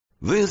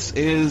This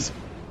is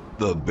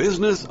The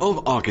Business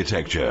of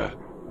Architecture.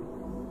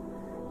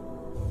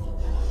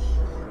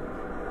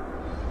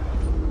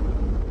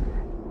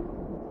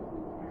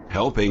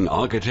 Helping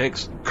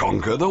architects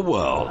conquer the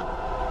world.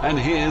 And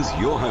here's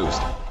your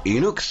host,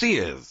 Enoch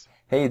Sears.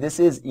 Hey, this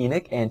is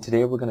Enoch, and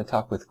today we're going to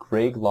talk with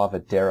Greg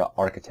LaVardera,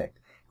 architect.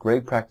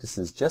 Greg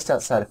practices just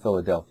outside of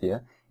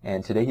Philadelphia,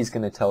 and today he's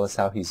going to tell us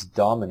how he's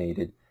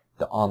dominated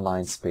the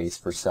online space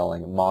for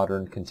selling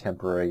modern,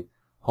 contemporary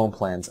home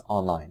plans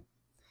online.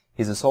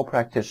 He's a sole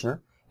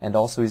practitioner, and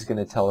also he's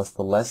going to tell us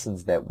the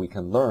lessons that we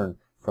can learn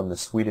from the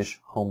Swedish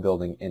home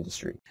building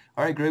industry.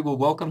 All right, Greg, well,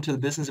 welcome to the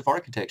Business of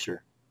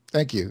Architecture.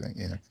 Thank you.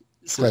 Yeah.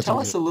 So tell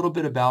us a little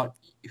bit about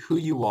who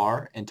you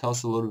are, and tell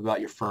us a little bit about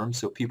your firm,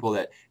 so people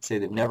that say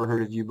they've never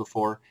heard of you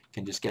before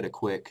can just get a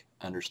quick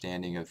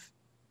understanding of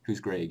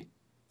who's Greg.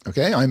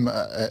 Okay, I'm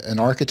an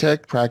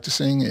architect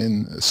practicing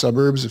in the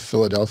suburbs of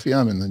Philadelphia.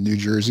 I'm in the New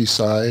Jersey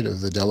side of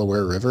the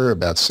Delaware River,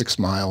 about 6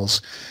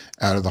 miles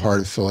out of the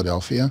heart of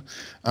Philadelphia.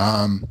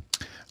 I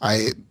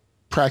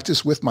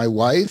practice with my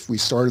wife. We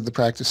started the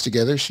practice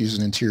together. She's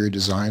an interior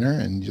designer,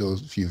 and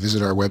if you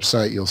visit our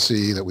website, you'll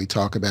see that we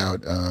talk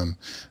about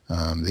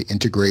the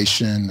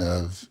integration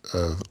of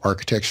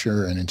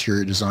architecture and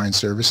interior design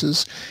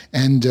services.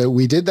 And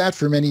we did that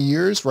for many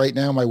years. Right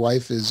now, my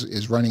wife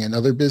is running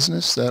another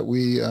business that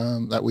we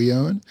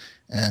own,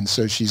 and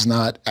so she's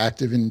not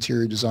active in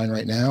interior design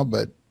right now,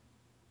 but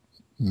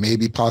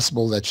maybe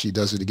possible that she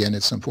does it again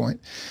at some point.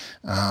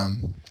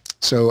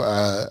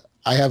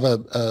 I have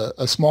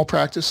a small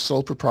practice,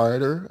 sole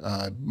proprietor.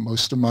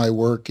 Most of my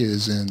work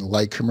is in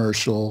light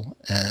commercial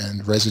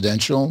and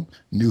residential,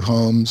 new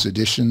homes,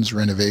 additions,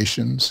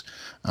 renovations.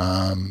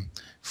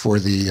 For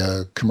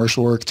the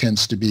commercial work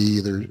tends to be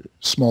either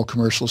small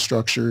commercial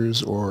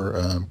structures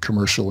or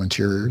commercial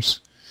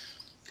interiors.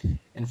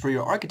 And for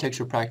your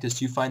architecture practice,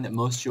 do you find that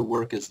most of your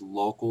work is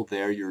local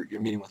there? You're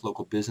meeting with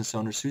local business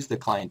owners. Who's the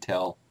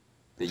clientele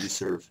that you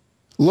serve?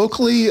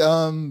 Locally,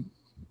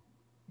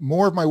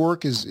 more of my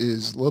work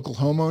is local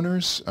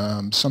homeowners.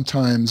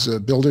 Sometimes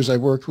builders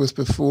I've worked with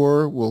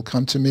before will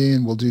come to me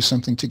and we'll do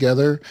something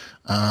together.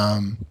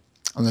 On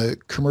the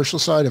commercial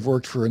side, I've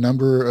worked for a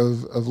number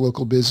of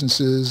local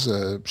businesses,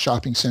 a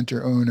shopping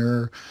center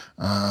owner,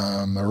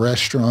 a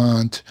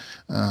restaurant.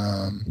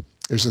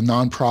 There's a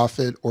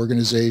nonprofit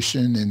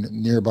organization in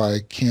nearby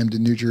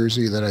Camden, New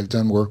Jersey that I've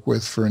done work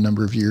with for a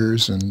number of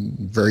years, and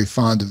very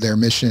fond of their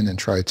mission and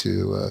try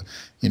to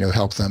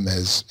help them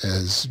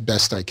as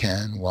best I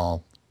can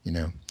while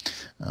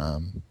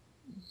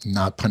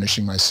not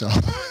punishing myself.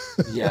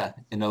 Yeah,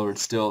 in other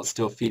words,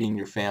 still feeding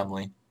your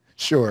family.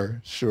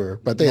 Sure.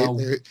 But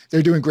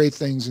they're doing great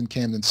things in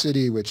Camden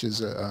City, which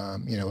is a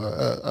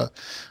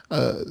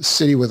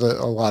city with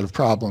a lot of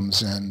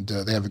problems, and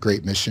they have a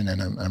great mission, and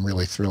I'm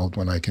really thrilled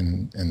when I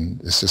can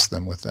assist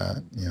them with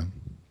that. Yeah.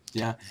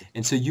 Yeah,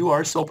 and so you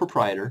are sole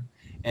proprietor,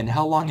 and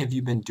how long have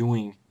you been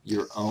doing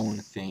your own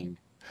thing?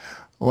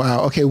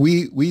 Wow. Okay,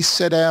 we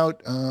set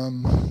out.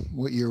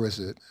 What year was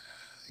it?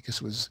 I guess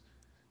it was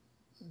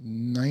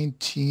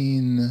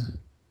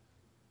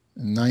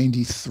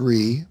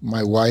 1993.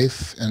 My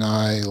wife and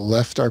I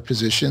left our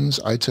positions.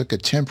 I took a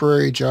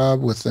temporary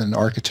job with an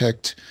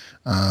architect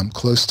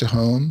close to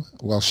home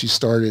while she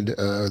started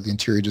the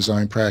interior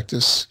design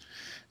practice.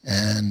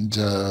 And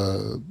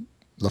the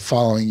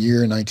following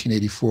year, in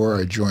 1984,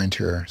 I joined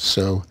her.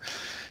 So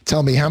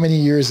tell me, how many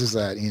years is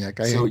that, Enoch?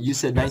 So you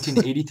said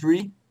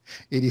 1983?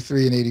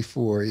 83 and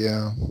 84,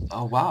 yeah.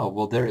 Oh, wow.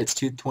 Well, it's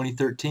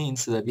 2013,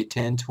 so that'd be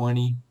 10,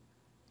 20,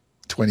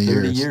 20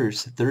 30 years.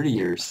 years. 30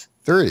 years.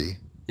 30?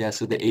 Yeah,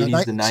 so the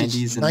 80s, the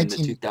 90s, and then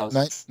the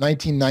 2000s.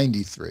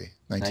 1993.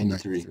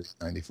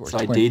 94. So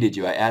I dated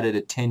you. I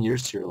added 10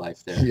 years to your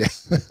life there. Yeah.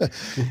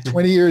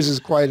 20 years is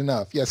quite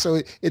enough. Yeah,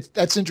 so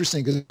that's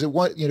interesting because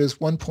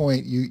there's one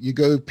point you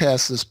go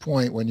past this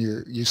point when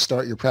you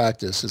start your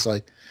practice. It's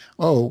like,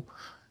 oh,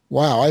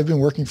 wow, I've been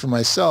working for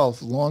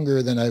myself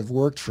longer than I've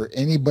worked for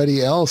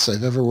anybody else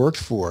I've ever worked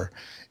for.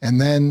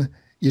 And then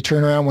you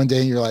turn around one day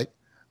and you're like,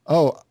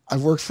 oh,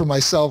 I've worked for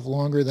myself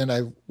longer than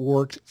I've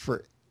worked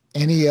for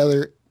any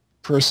other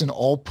person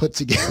all put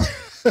together.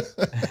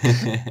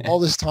 All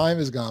this time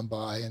has gone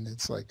by, and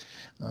it's like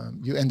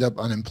you end up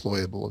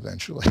unemployable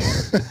eventually.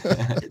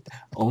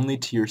 Only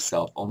to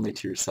yourself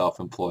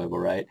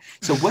employable, right?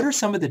 So what are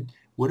some of the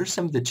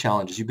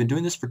challenges? You've been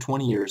doing this for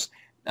 20 years.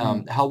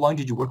 How long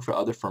did you work for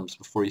other firms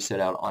before you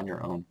set out on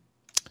your own?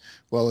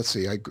 Well, let's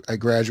see. I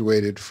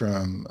graduated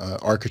from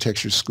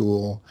architecture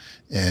school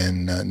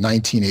in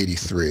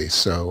 1983.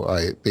 So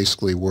I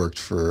basically worked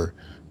for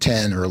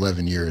 10 or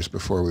 11 years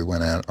before we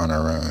went out on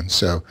our own.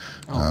 So,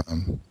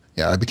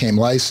 I became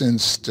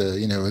licensed,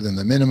 within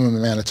the minimum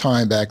amount of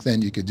time. Back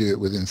then, you could do it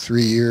within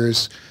 3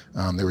 years.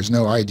 There was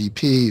no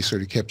IDP. You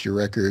sort of kept your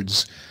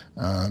records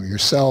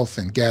yourself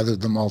and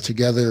gathered them all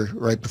together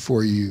right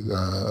before you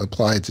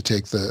applied to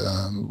take the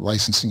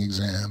licensing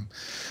exam.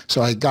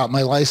 So I got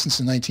my license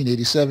in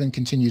 1987,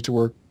 continued to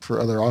work for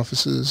other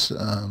offices,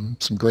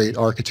 some great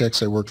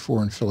architects I worked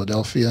for in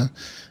Philadelphia.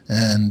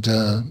 And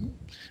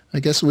I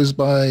guess it was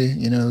by,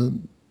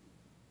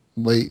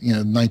 late,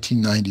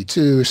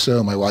 1992 or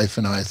so, my wife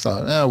and I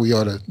thought, we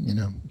ought to,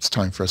 it's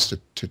time for us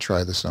to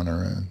try this on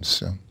our own.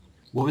 So,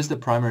 what was the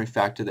primary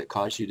factor that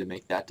caused you to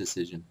make that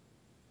decision?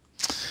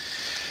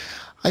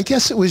 I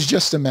guess it was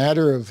just a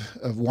matter of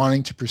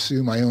wanting to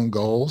pursue my own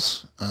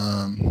goals.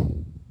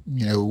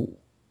 You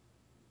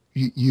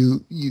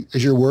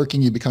as you're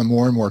working, you become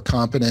more and more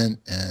competent,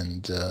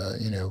 and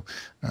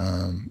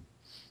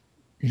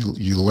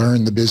you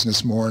learn the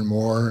business more and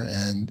more.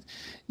 And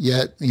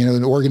yet,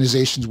 in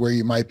organizations where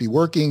you might be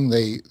working,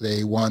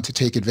 they want to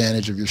take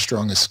advantage of your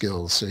strongest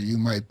skills. So you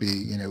might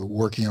be,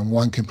 working on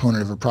one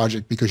component of a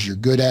project because you're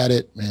good at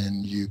it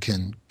and you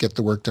can get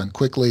the work done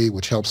quickly,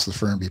 which helps the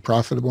firm be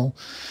profitable,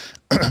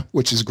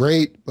 which is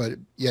great, but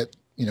yet,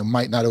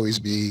 might not always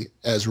be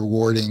as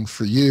rewarding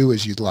for you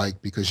as you'd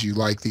like, because you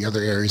like the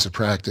other areas of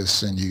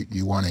practice and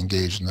you want to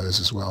engage in those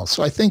as well.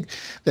 So I think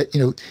that,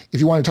 if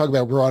you want to talk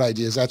about broad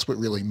ideas, that's what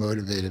really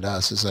motivated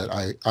us, is that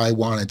I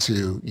wanted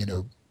to,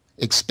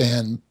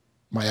 expand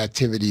my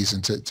activities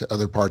into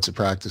other parts of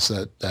practice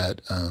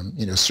that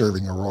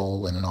serving a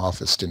role in an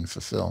office didn't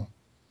fulfill.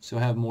 So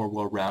have more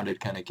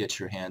well-rounded, kind of get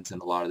your hands in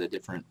a lot of the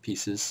different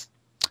pieces.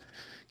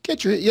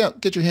 Get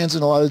your hands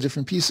in a lot of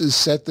different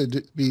pieces.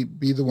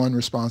 Be the one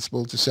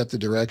responsible to set the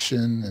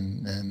direction,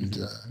 and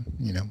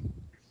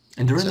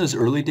And during those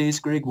early days,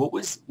 Greg, what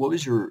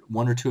was your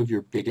one or two of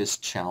your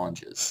biggest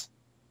challenges?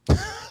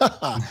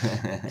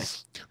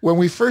 When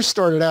we first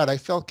started out, I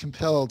felt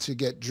compelled to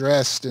get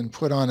dressed and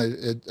put on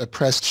a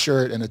pressed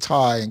shirt and a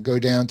tie and go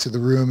down to the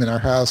room in our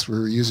house we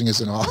were using as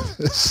an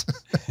office.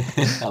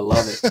 I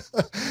love it.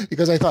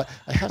 Because I thought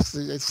I had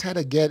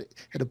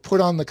to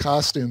put on the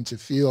costume to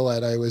feel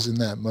that I was in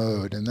that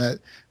mode, and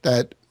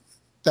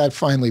that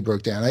finally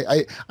broke down.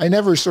 I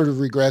never sort of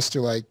regressed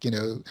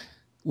to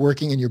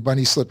working in your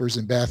bunny slippers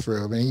and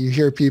bathrobe. And you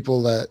hear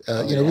people that,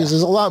 because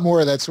there's a lot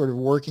more of that sort of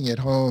working at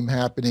home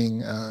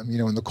happening,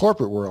 in the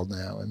corporate world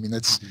now. I mean,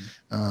 that's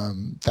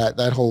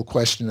that whole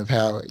question of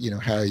how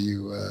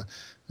you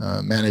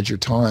manage your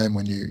time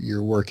when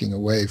you're working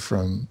away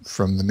from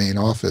the main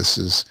office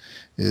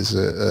is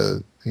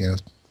a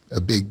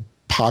big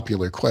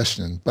popular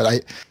question.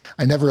 But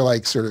I never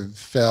sort of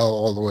fell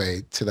all the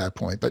way to that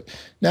point. But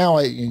now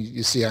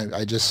you see,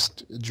 I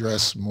just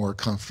dress more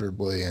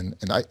comfortably, and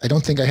I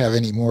don't think I have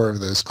any more of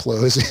those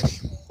clothes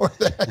anymore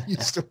that I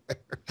used to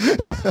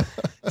wear.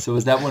 So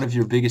was that one of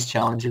your biggest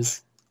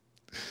challenges?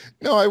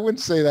 No, I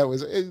wouldn't say that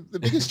was the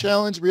biggest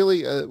challenge.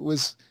 Really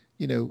was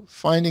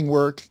finding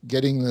work,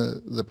 getting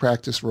the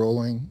practice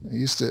rolling. I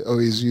used to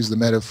always use the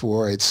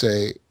metaphor. I'd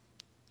say,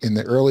 in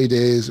the early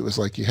days, it was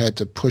like you had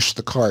to push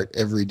the cart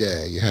every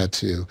day. You had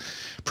to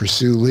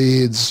pursue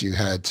leads. You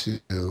had to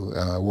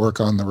work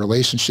on the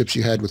relationships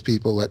you had with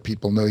people, let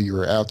people know you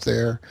were out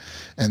there.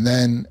 And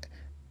then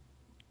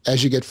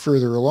as you get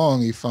further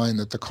along, you find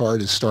that the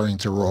cart is starting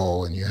to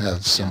roll and you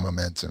have some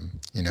momentum,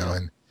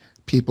 and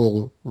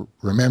people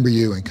remember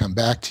you and come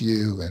back to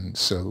you. And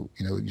so,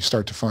 you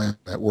start to find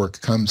that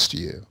work comes to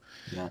you.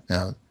 Yeah.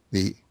 Now,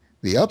 the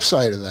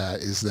upside of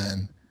that is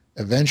then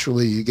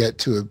eventually you get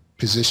to a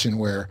position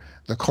where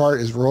the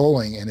cart is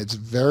rolling and it's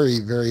very,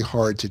 very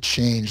hard to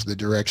change the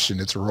direction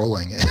it's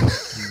rolling in.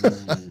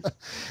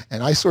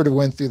 And I sort of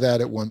went through that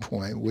at one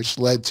point, which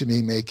led to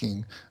me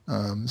making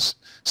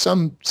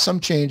some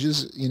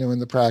changes, in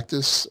the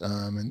practice,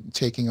 and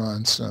taking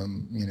on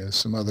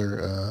some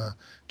other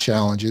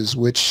challenges,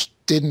 which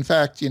did in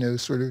fact,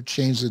 sort of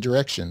change the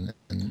direction.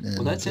 And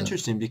well, that's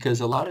interesting,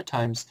 because a lot of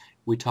times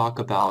we talk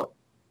about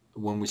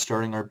when we're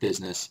starting our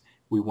business,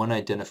 we want to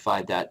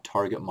identify that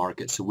target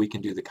market so we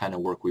can do the kind of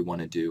work we want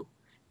to do.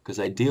 Because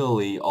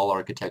ideally, all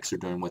architects are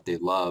doing what they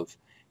love.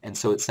 And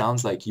so it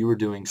sounds like you were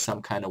doing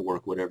some kind of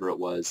work, whatever it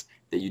was,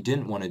 that you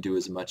didn't want to do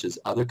as much as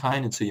other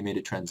kind, and so you made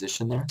a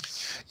transition there?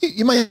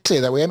 You might say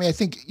that way. I mean, I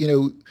think,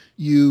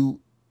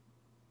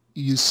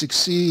 you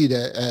succeed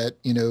at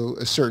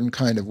a certain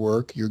kind of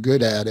work. You're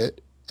good at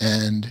it,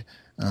 and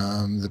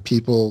the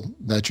people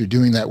that you're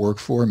doing that work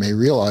for may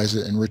realize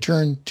it and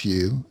return to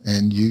you,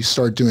 and you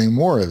start doing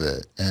more of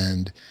it.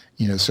 And,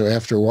 so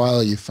after a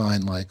while you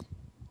find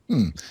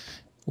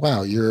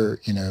wow, you're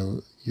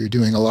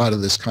doing a lot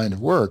of this kind of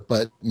work,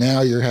 but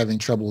now you're having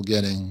trouble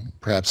getting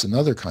perhaps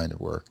another kind of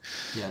work.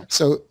 Yeah.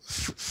 So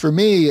for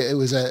me, it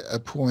was at a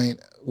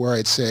point where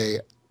I'd say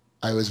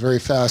I was very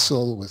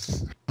facile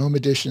with home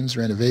additions,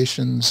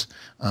 renovations.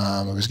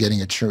 I was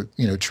getting a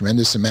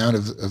tremendous amount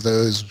of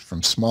those,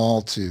 from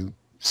small to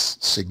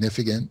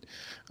significant,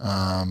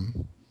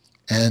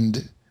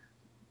 and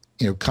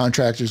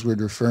contractors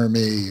would refer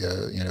me,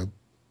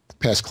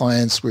 past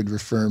clients would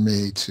refer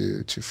me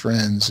to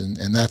friends,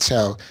 and that's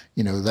how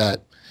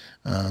that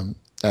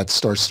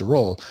starts to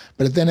roll.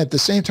 But then at the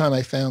same time,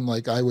 I found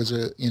I was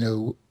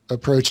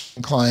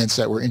approaching clients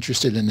that were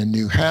interested in a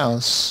new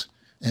house,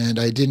 and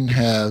I didn't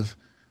have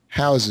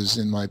houses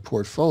in my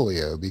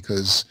portfolio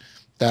because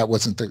that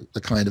wasn't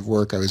the kind of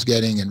work I was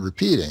getting and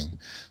repeating.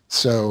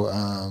 So,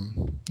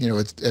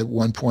 at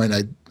one point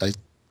I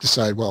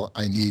decide, well,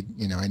 I need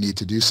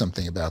to do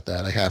something about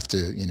that. I have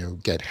to,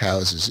 get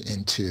houses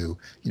into,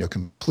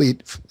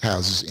 complete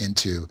houses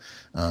into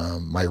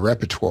my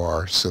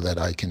repertoire so that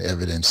I can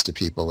evidence to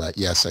people that,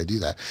 yes, I do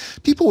that.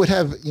 People would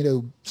have,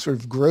 sort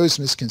of gross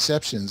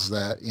misconceptions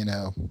that,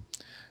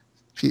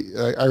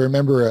 I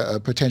remember a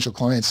potential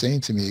client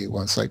saying to me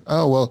once, like,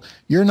 "Oh, well,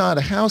 you're not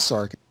a house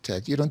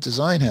architect. You don't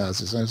design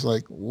houses." And I was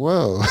like,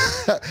 "Whoa,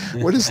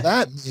 what does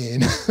that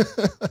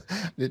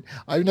mean?"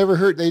 I've never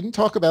heard. They didn't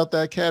talk about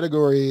that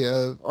category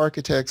of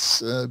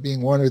architects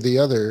being one or the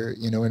other,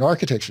 in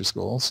architecture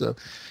school. So,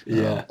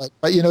 Yeah.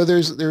 But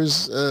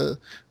there's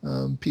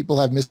people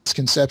have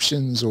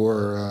misconceptions,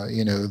 or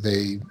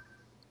they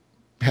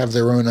have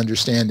their own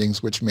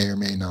understandings, which may or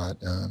may not,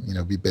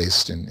 be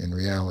based in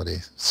reality.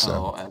 So,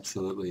 Oh,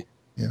 absolutely.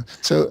 yeah.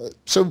 So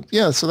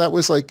that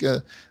was like,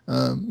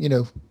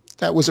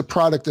 that was a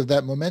product of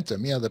that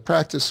momentum. Yeah, the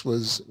practice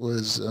was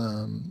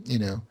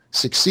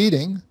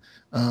succeeding,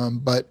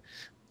 but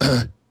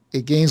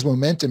it gains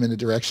momentum in a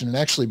direction and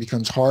actually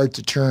becomes hard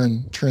to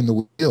turn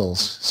the wheels.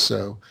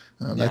 So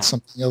that's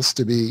something else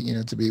to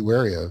be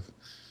wary of.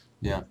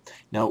 Yeah.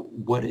 Now,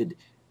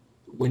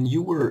 when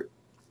you were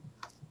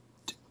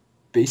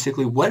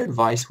basically, what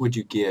advice would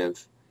you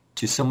give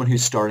to someone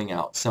who's starting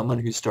out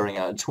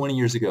 20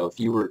 years ago, if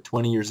you were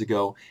 20 years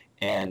ago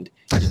and,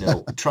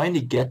 trying to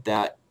get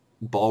that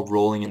ball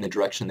rolling in the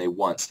direction they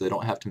want so they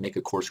don't have to make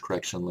a course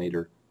correction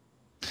later?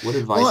 What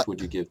advice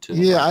would you give to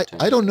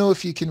I don't know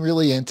if you can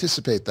really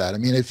anticipate that. I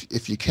mean,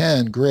 if you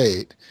can,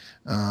 great.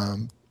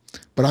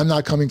 But I'm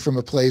not coming from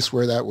a place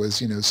where that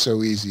was,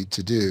 so easy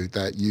to do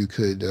that you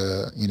could,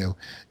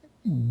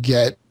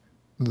 get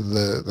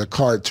the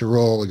cart to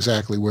roll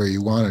exactly where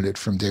you wanted it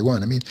from day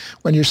one. I mean,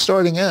 when you're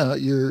starting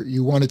out,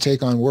 you want to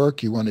take on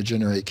work, you want to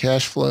generate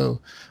cash flow.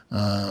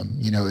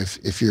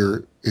 If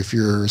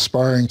you're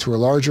aspiring to a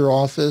larger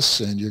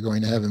office and you're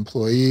going to have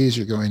employees,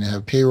 you're going to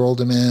have payroll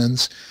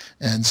demands,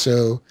 and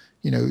so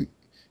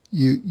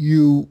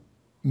you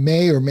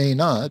may or may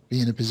not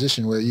be in a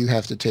position where you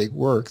have to take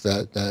work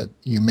that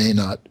you may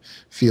not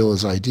feel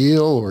is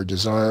ideal or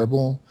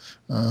desirable.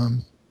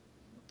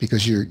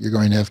 Because you're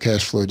going to have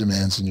cash flow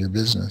demands in your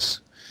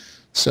business.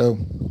 So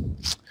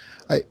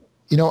I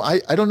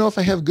don't know if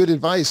I have good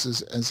advice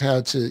as how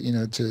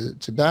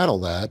to battle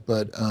that,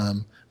 but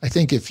I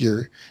think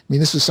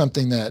this is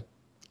something that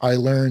I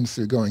learned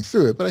through going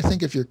through it, but I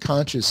think if you're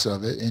conscious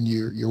of it and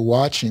you're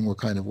watching what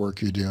kind of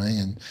work you're doing,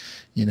 and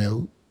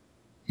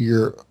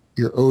you're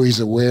always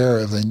aware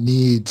of the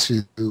need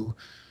to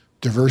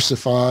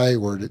diversify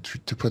or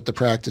to put the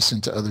practice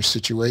into other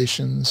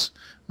situations,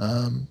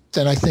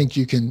 then I think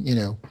you can,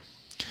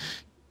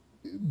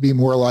 be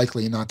more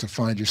likely not to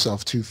find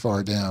yourself too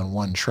far down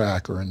one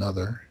track or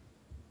another.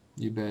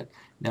 You bet.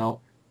 Now,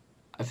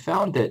 I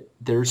found that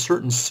there are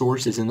certain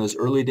sources in those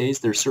early days,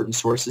 there are certain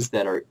sources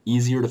that are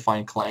easier to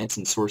find clients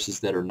and sources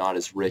that are not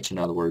as rich. In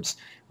other words,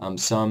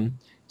 some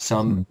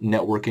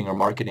networking or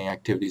marketing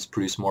activities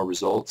produce more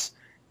results.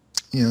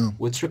 Yeah.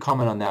 What's your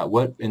comment on that?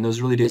 What, in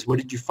those early days, what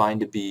did you find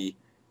to be,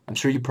 I'm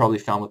sure you probably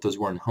found what those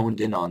were and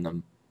honed in on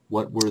them.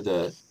 What were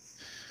the...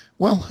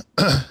 Well,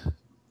 I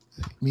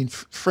mean,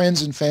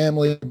 friends and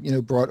family,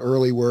 brought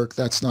early work.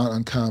 That's not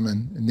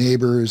uncommon.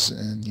 Neighbors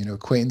and,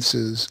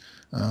 acquaintances,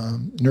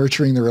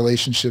 nurturing the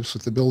relationships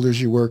with the builders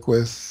you work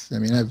with. I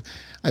mean,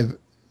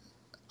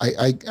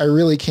 I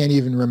really can't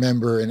even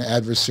remember an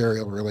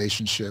adversarial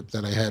relationship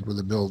that I had with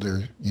a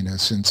builder,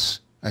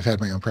 since I've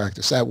had my own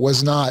practice. That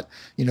was not,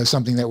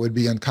 something that would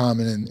be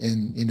uncommon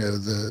in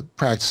the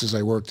practices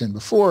I worked in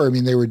before. I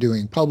mean, they were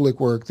doing public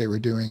work. They were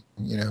doing,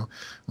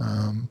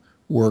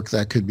 work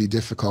that could be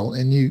difficult,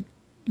 and you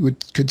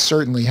could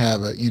certainly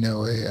have a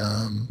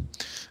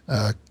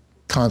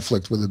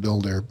conflict with a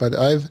builder. But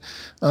I've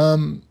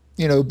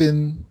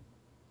been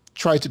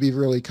tried to be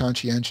really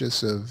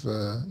conscientious of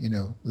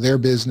their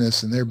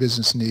business and their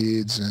business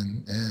needs,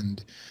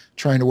 and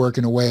trying to work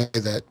in a way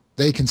that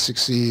they can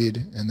succeed.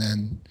 And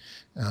then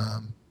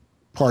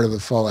part of the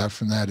fallout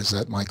from that is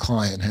that my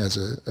client has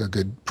a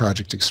good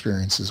project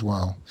experience as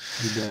well.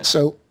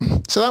 So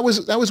that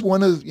was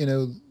one of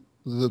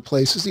the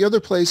places. The other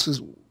place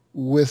was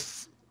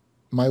with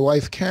my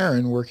wife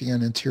Karen, working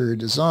on interior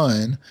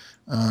design.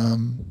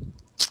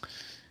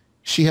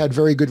 She had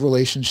very good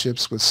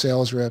relationships with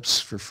sales reps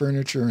for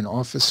furniture and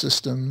office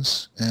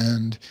systems,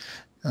 and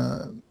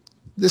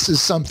this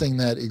is something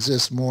that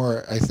exists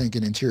more, I think,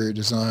 in interior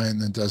design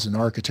than does in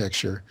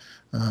architecture.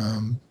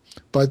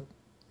 But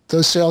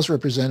those sales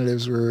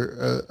representatives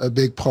were a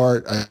big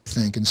part, I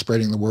think, in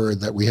spreading the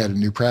word that we had a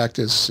new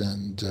practice,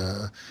 and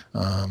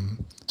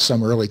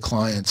some early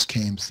clients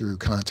came through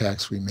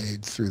contacts we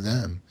made through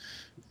them.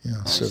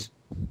 Nice.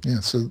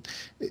 So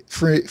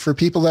for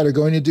people that are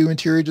going to do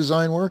interior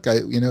design work,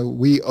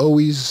 we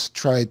always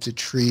try to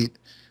treat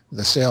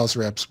the sales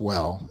reps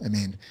well. I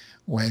mean,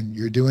 when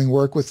you're doing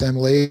work with them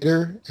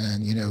later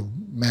and,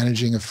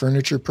 managing a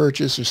furniture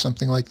purchase or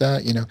something like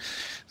that,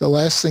 the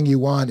last thing you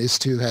want is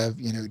to have,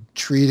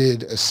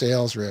 treated a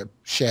sales rep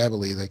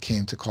shabbily that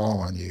came to call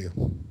on you.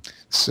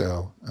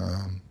 So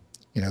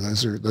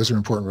those are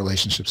important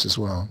relationships as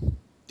well.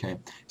 Okay.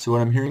 So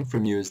what I'm hearing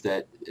from you is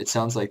that it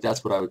sounds like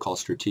that's what I would call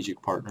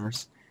strategic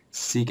partners.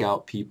 Seek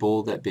out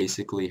people that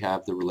basically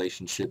have the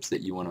relationships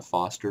that you want to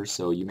foster.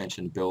 So you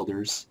mentioned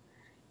builders.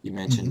 You Hmm.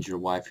 mentioned your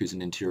wife who's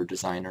an interior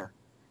designer,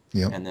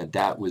 Yep. and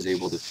that was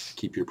able to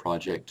keep your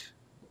project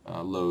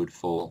load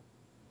full.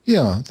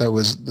 Yeah,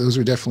 those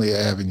are definitely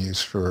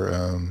avenues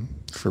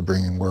for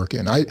bringing work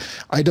in.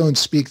 I don't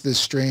speak this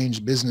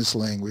strange business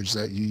language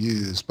that you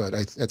use, but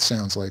that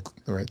sounds like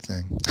the right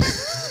thing.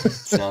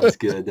 Sounds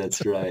good.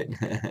 That's right.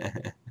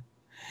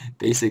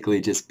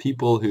 Basically, just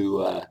people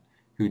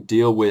who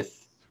deal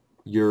with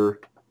your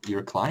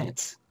your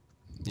clients,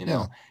 you Yeah.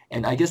 know.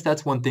 And I guess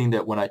that's one thing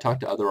that when I talk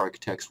to other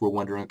architects, we're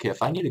wondering, okay,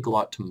 if I need to go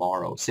out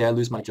tomorrow, say I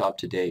lose my job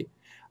today,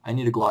 I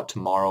need to go out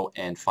tomorrow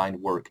and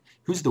find work.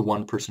 Who's the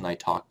one person I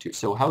talk to?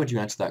 So how would you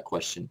answer that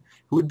question?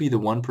 Who would be the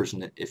one person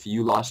that if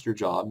you lost your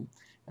job,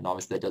 and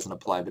obviously that doesn't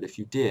apply, but if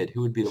you did,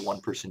 who would be the one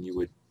person you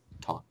would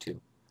talk to?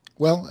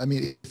 Well, I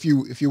mean, if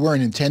you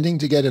weren't intending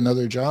to get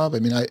another job, I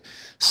mean, Yeah.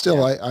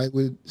 I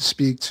would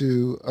speak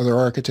to other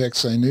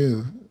architects I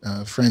knew,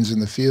 friends in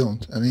the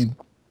field. I mean,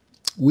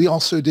 we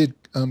also did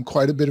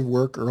quite a bit of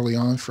work early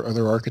on for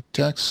other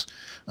architects,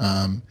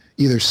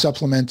 either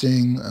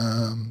supplementing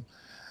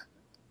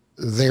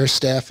their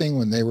staffing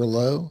when they were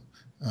low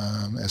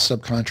as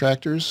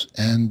subcontractors,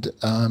 and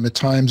at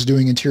times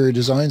doing interior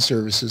design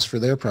services for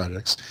their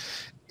projects.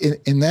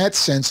 In that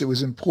sense, it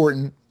was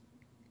important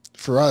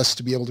for us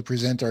to be able to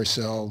present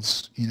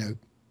ourselves,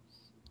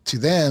 to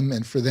them,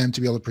 and for them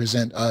to be able to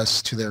present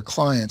us to their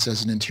clients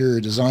as an interior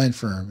design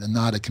firm and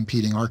not a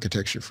competing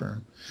architecture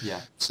firm.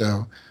 Yeah.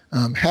 So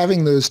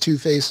having those two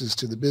faces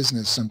to the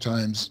business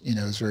sometimes,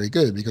 is very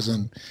good because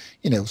then,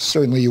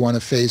 certainly you want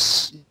to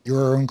face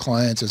your own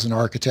clients as an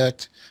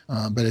architect,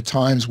 but at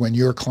times when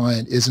your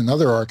client is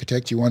another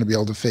architect, you want to be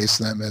able to face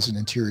them as an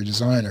interior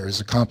designer, as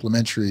a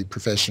complementary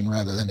profession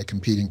rather than a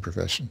competing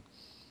profession.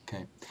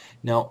 Okay.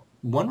 Now,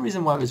 one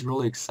reason why I was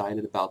really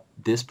excited about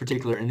this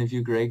particular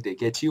interview, Greg, to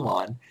get you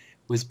on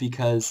was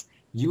because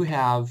you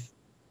have,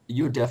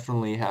 you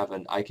definitely have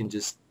I can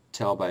just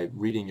tell by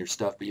reading your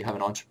stuff, but you have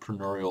an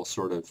entrepreneurial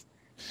sort of,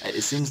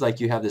 it seems like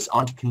you have this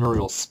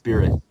entrepreneurial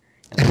spirit.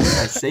 And the reason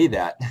I say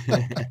that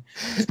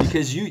is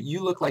because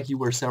you look like you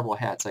wear several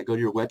hats. I go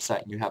to your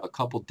website and you have a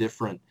couple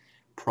different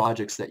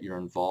projects that you're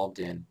involved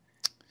in.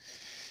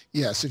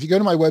 Yes, if you go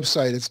to my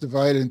website, it's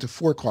divided into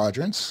four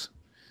quadrants.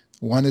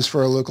 One is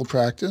for a local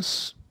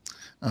practice.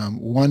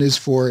 One is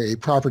for a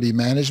property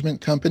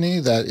management company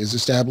that is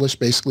established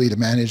basically to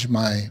manage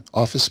my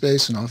office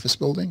space and office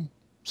building.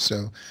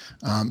 So,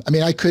 I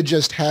mean, I could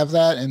just have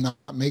that and not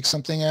make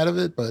something out of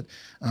it, but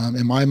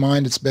in my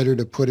mind, it's better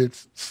to put it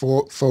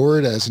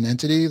forward as an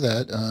entity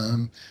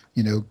that,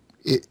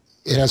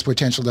 it has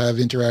potential to have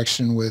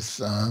interaction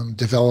with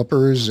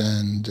developers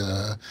and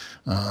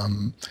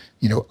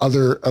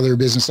other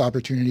business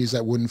opportunities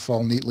that wouldn't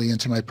fall neatly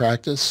into my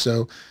practice.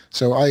 So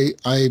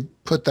I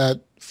put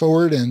that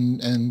forward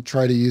and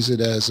try to use it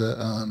as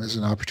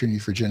an opportunity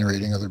for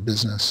generating other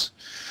business.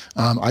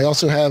 I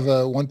also have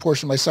one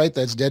portion of my site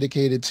that's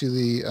dedicated to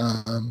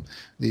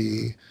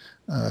the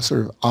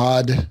sort of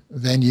odd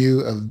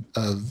venue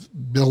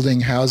of building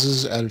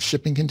houses out of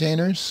shipping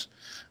containers.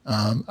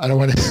 I don't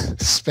want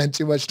to spend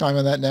too much time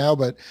on that now,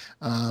 but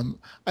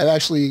I've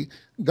actually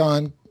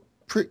gone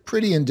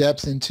pretty in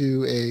depth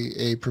into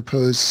a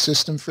proposed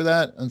system for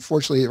that.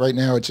 Unfortunately, right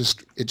now it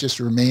just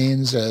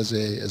remains as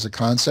a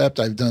concept.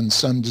 I've done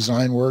some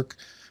design work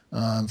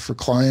for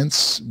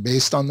clients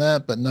based on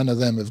that, but none of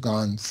them have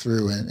gone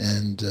through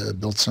and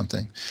built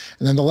something.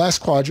 And then the last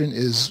quadrant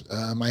is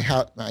my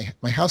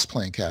house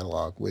plan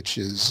catalog, which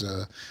is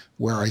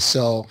where I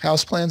sell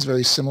house plans,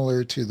 very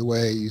similar to the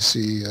way you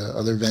see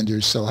other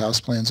vendors sell house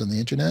plans on the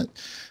internet.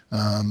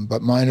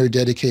 But mine are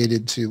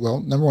dedicated to,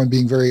 well, number one,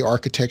 being very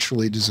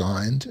architecturally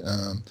designed,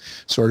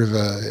 sort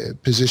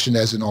of positioned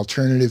as an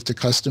alternative to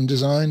custom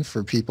design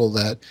for people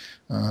that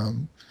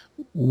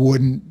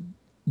wouldn't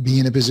be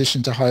in a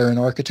position to hire an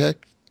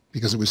architect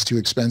because it was too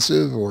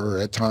expensive, or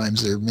at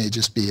times there may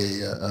just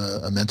be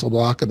a mental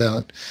block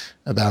about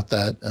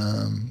that,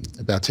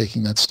 about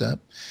taking that step.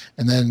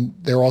 And then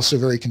they're also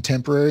very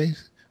contemporary.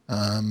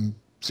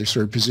 They're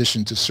sort of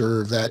positioned to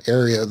serve that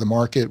area of the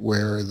market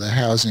where the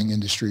housing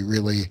industry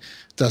really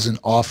doesn't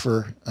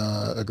offer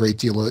a great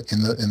deal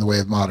in the way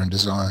of modern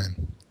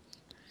design.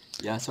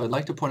 Yeah, so I'd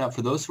like to point out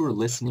for those who are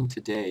listening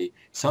today,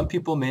 some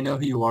people may know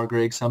who you are,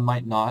 Greg, some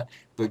might not,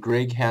 but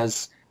Greg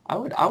has,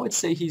 I would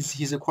say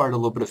he's acquired a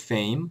little bit of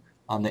fame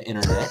on the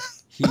internet.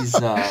 He's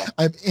I'm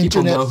people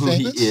internet know who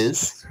he famous.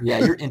 is. Yeah,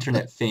 you're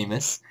internet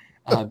famous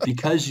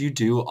because you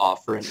do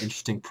offer an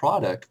interesting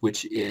product,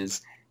 which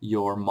is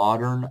your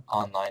modern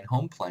online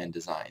home plan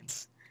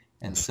designs.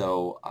 And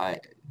so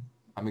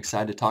I'm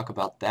excited to talk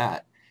about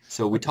that.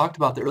 So we talked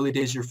about the early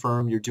days of your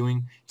firm. You're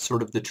doing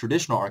sort of the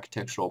traditional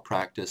architectural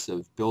practice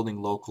of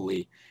building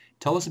locally.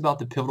 Tell us about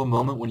the pivotal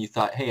moment when you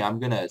thought, hey, I'm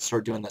going to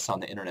start doing this on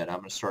the internet. I'm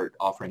going to start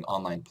offering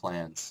online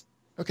plans.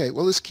 Okay,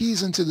 well, this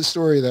keys into the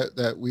story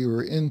that we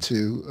were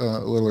into a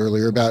little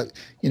earlier about,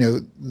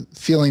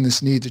 feeling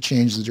this need to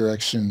change the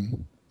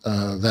direction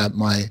that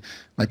my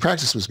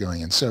practice was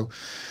going in. So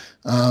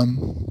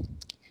um,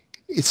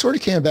 it sort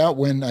of came about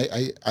when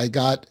I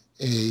got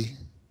a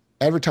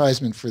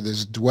advertisement for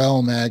this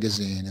Dwell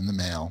magazine in the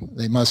mail.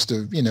 They must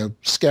have,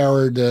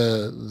 scoured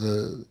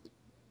the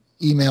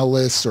email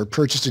lists or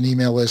purchased an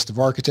email list of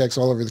architects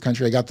all over the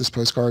country. I got this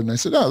postcard and I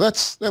said, oh,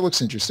 that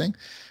looks interesting.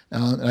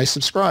 And I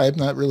subscribed,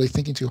 not really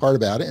thinking too hard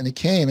about it. And it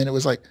came and it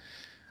was like,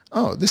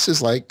 oh, this is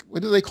like,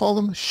 what do they call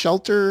them?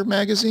 Shelter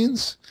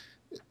magazines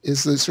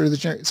is the sort of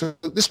the, so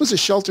this was a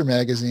shelter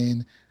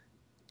magazine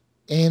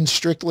aimed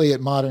strictly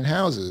at modern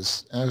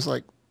houses. And I was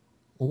like,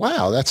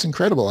 wow, that's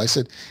incredible. I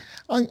said,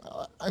 I'm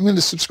going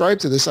to subscribe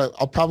to this.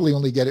 I'll probably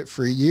only get it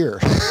for a year.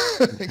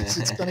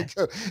 It's going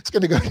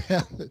to go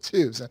down the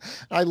tubes.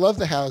 I love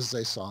the houses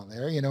I saw in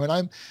there, and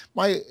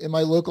in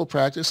my local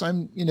practice,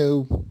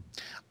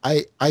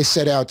 I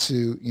set out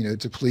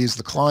to please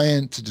the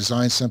client, to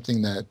design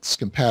something that's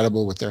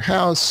compatible with their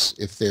house.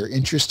 If they're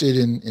interested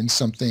in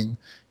something,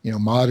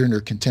 modern or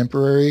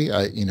contemporary,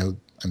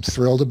 I'm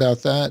thrilled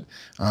about that.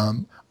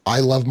 I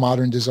love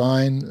modern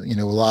design.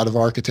 A lot of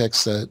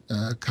architects that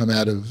come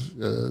out of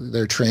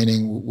their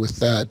training with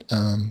that,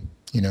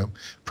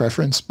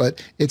 preference,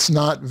 but it's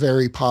not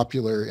very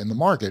popular in the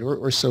market,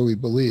 or so we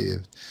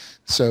believe.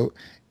 So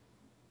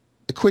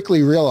I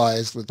quickly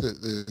realized with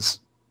this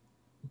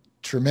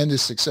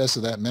tremendous success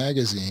of that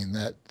magazine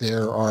that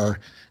there are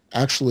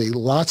actually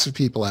lots of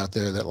people out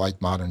there that like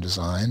modern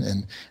design,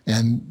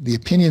 and the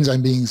opinions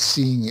I'm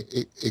seeing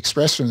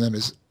expressed from them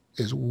is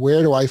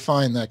where do I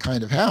find that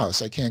kind of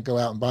house? I can't go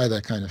out and buy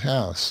that kind of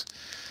house.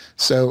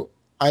 So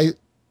I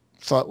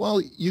thought, well,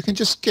 you can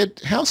just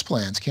get house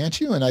plans, can't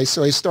you? And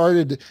so I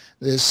started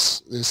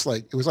this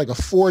like, it was like a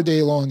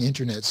 4-day long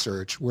internet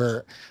search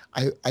where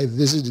I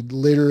visited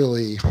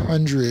literally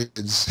hundreds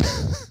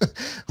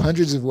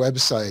of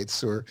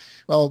websites, or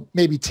well,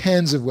 maybe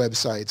tens of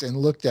websites, and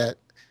looked at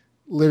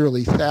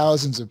literally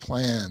thousands of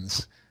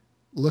plans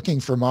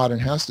looking for modern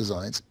house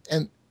designs.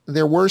 And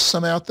there were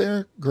some out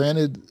there.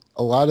 Granted,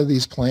 a lot of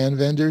these plan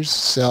vendors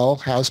sell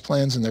house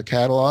plans in their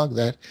catalog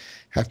that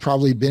have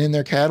probably been in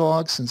their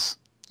catalog since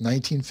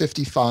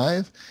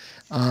 1955.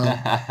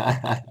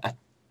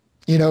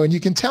 And you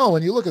can tell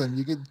when you look at them,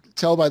 you can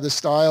tell by the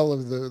style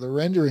of the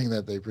rendering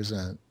that they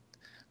present.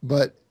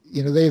 But,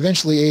 they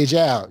eventually age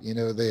out.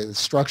 The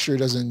structure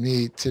doesn't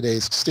meet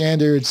today's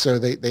standards, so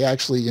they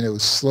actually,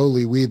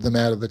 slowly weed them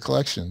out of the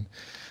collection.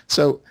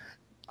 So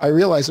I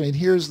realized,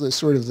 here's the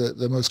sort of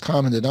the most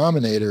common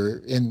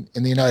denominator in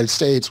the United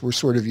States. We're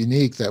sort of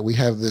unique that we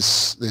have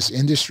this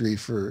industry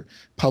for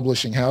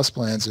publishing house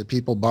plans that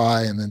people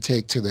buy and then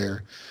take to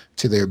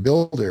their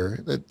builder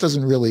that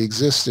doesn't really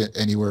exist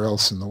anywhere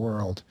else in the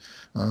world.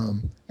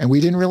 And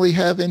we didn't really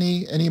have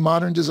any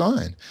modern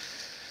design.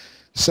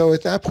 So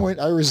at that point,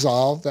 I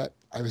resolved that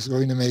I was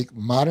going to make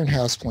modern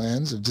house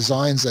plans of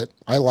designs that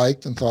I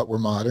liked and thought were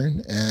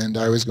modern, and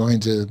I was going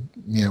to,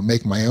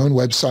 make my own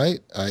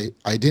website.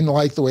 I didn't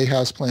like the way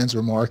house plans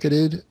were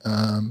marketed.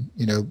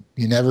 You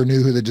never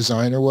knew who the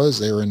designer was.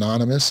 They were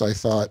anonymous. I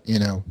thought,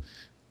 you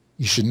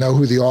should know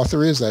who the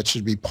author is. That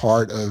should be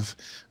part of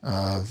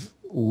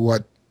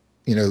what,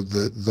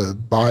 the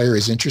buyer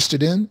is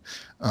interested in.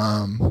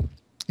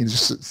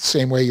 Just the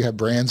same way you have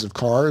brands of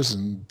cars,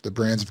 and the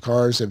brands of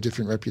cars have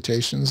different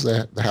reputations,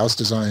 the house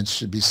designs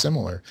should be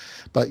similar.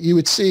 But you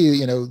would see,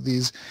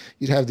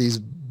 you'd have these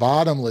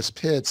bottomless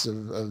pits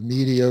of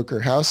mediocre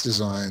house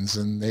designs,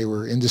 and they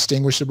were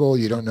indistinguishable.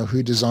 You don't know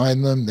who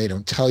designed them. They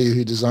don't tell you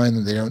who designed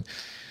them. They don't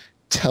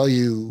tell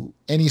you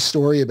any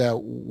story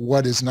about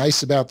what is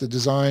nice about the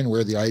design,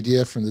 where the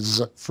idea for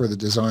the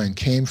design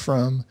came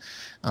from.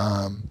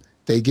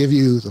 They give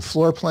you the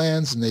floor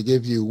plans, and they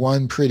give you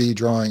one pretty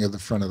drawing of the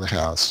front of the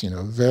house,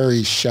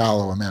 very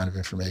shallow amount of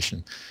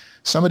information.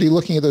 Somebody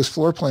looking at those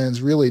floor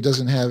plans really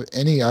doesn't have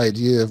any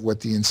idea of what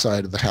the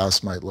inside of the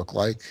house might look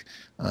like.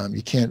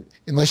 You can't,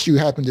 unless you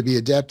happen to be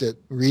adept at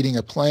reading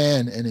a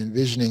plan and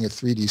envisioning a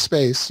 3D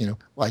space,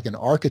 like an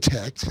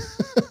architect,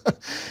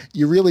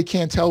 you really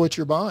can't tell what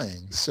you're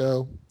buying.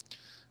 So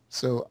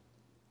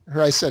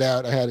here I set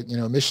out, I had,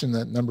 a mission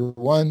that number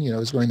one, I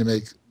was going to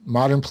make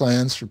modern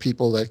plans for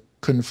people that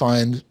couldn't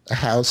find a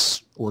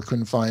house or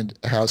couldn't find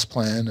a house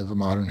plan of a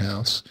modern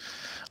house.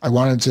 I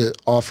wanted to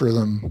offer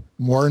them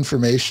more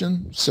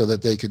information so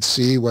that they could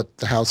see what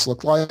the house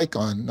looked like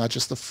on not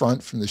just the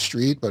front from the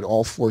street, but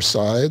all 4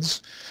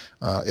 sides,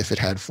 if it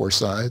had 4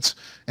 sides,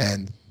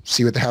 and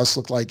see what the house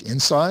looked like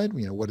inside,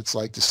 what it's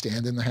like to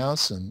stand in the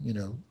house and,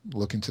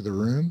 look into the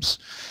rooms.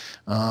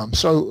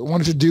 So I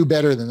wanted to do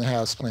better than the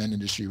house plan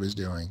industry was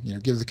doing,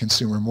 give the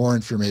consumer more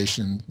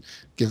information,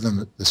 give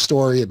them the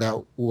story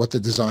about what the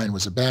design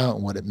was about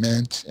and what it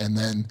meant, and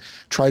then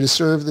try to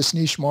serve this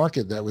niche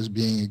market that was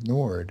being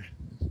ignored.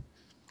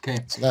 Okay,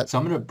 so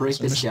I'm going to break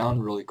this down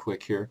really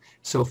quick here.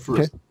 So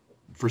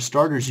for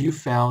starters, you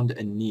found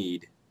a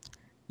need.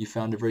 You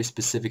found a very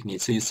specific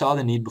need. So you saw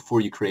the need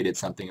before you created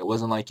something. It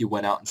wasn't like you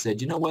went out and said,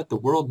 you know what, the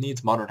world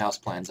needs modern house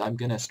plans. I'm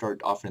going to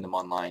start offering them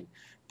online.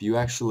 You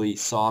actually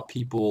saw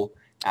people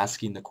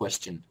asking the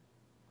question.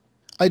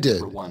 I did.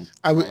 For one,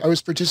 I right?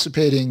 was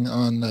participating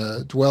on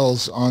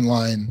Dwell's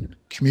online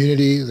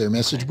community, their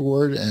message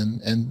board,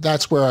 and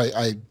that's where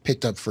I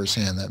picked up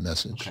firsthand that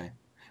message. Okay.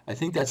 I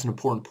think that's an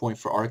important point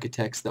for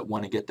architects that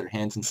want to get their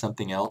hands in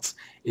something else,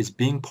 is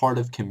being part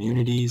of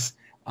communities,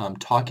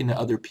 talking to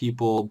other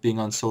people, being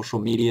on social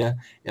media.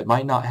 It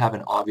might not have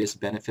an obvious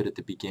benefit at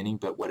the beginning,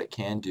 but what it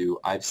can do,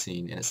 I've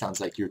seen, and it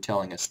sounds like you're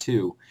telling us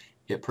too,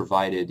 it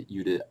provided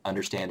you to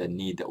understand a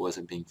need that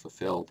wasn't being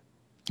fulfilled.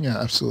 Yeah,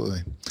 absolutely.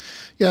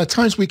 Yeah, at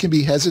times we can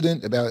be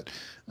hesitant about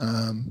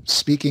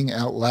speaking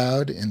out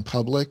loud in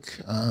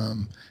public.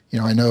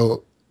 I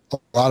know a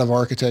lot of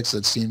architects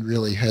that seem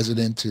really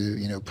hesitant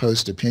to,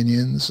 post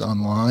opinions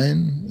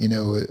online,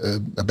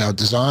 about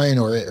design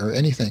or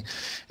anything.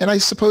 And I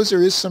suppose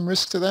there is some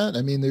risk to that.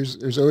 I mean,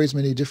 there's always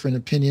many different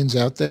opinions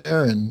out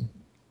there, and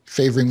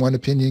favoring one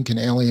opinion can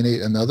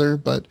alienate another.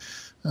 But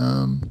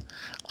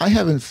I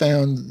haven't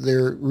found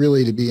there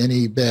really to be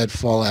any bad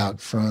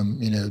fallout from,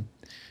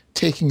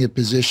 taking a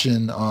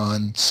position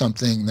on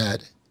something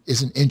that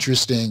is an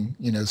interesting,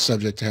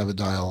 subject to have a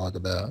dialogue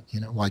about,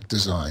 like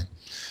design.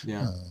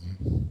 Yeah.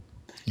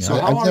 So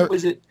how hard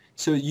was it?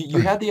 So you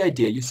had the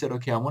idea. You said,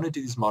 okay, I want to do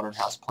these modern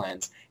house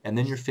plans. And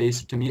then you're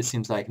faced, to me, it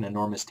seems like an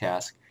enormous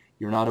task.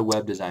 You're not a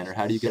web designer.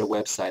 How do you get a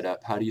website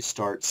up? How do you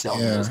start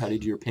selling those? How do you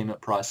do your payment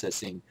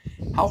processing?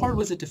 How hard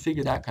was it to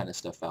figure that kind of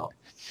stuff out?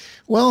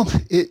 Well,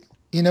 it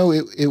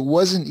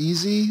wasn't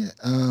easy.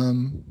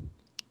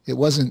 It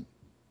wasn't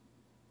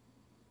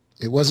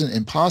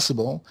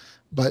impossible,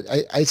 but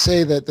I'd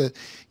say that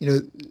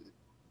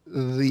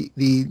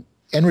the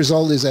end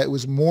result is that it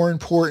was more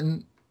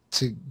important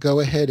to go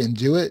ahead and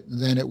do it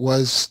than it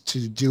was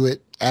to do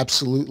it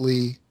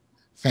absolutely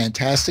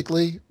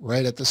fantastically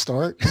right at the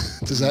start.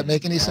 Does that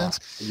make any sense?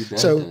 You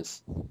bet it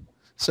does.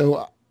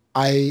 So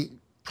I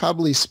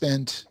probably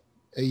spent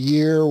a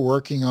year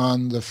working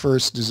on the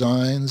first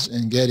designs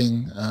and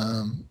getting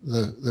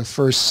the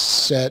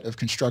first set of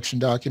construction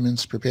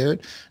documents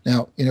prepared.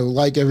 Now,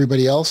 like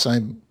everybody else, I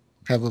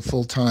have a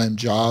full-time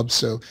job,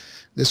 so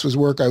this was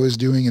work I was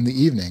doing in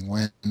the evening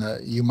when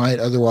you might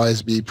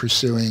otherwise be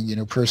pursuing,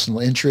 personal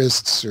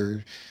interests.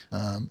 Or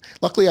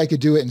luckily, I could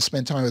do it and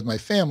spend time with my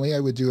family. I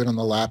would do it on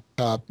the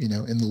laptop,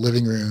 in the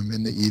living room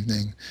in the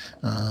evening.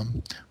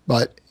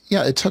 But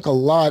yeah, it took a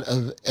lot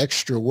of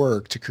extra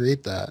work to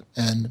create that.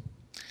 And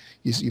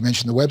you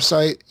mentioned the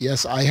website.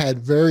 Yes, I had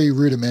very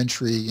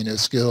rudimentary,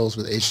 skills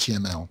with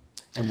HTML.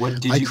 And what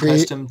did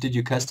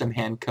you custom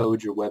hand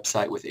code your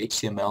website with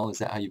HTML? Is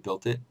that how you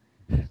built it?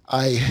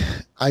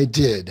 I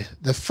did.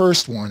 The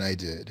first one I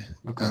did.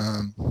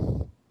 Okay.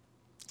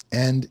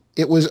 And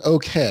it was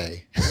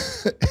okay.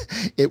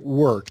 It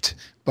worked,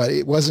 but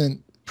it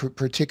wasn't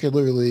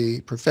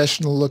particularly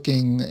professional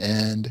looking,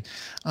 and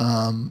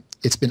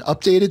it's been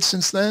updated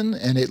since then,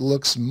 and it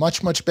looks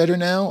much, much better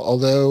now,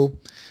 although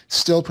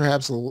still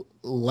perhaps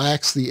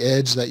lacks the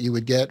edge that you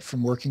would get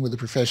from working with a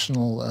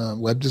professional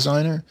web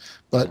designer.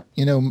 But,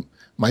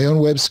 my own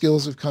web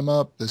skills have come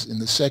up. In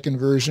the second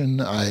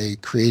version, I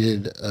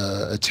created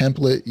a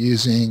template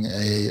using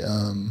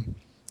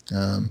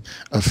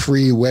a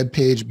free web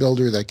page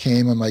builder that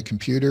came on my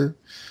computer.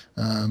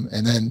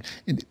 And then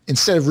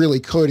instead of really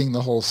coding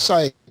the whole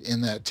site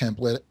in that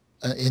template,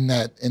 in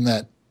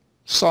that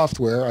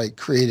software, I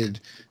created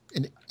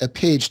a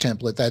page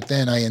template that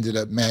then I ended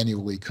up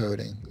manually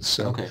coding.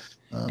 So, okay.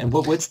 And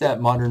what's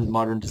that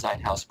modern design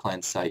house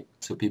plan site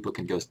so people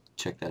can go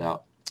check that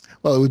out?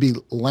 Well, it would be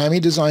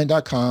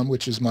lammydesign.com,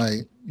 which is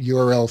my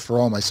URL for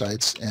all my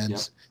sites,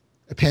 and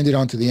appended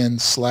onto the end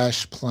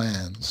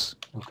 /plans.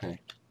 Okay.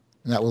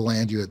 And that will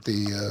land you at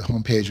the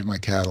homepage of my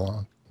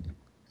catalog.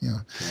 Yeah.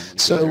 Okay,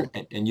 so,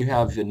 and you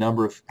have a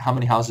number of, how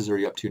many houses are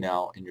you up to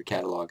now in your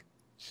catalog?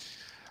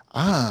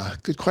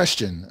 Good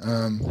question.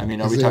 I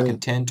mean, are we talking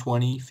 10,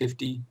 20,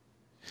 50?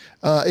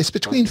 It's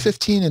between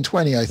 15 and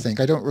 20, I think.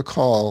 I don't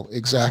recall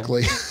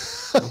exactly.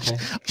 Okay.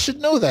 I should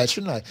know that,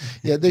 shouldn't I?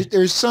 Yeah,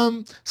 there's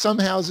some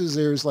houses,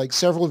 there's like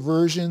several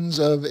versions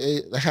of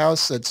the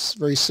house that's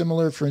very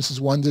similar. For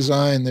instance, one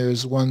design,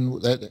 there's one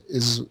that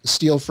is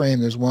steel frame,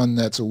 there's one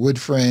that's a wood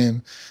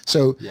frame.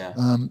 So,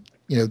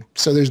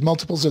 so there's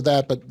multiples of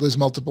that, but those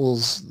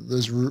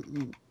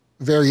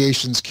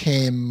variations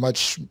came more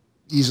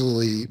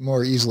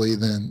easily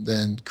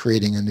than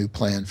creating a new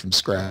plan from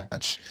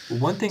scratch. Well,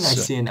 one thing I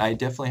see, and I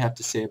definitely have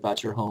to say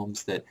about your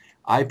homes, that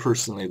I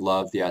personally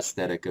love the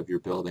aesthetic of your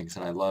buildings,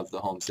 and I love the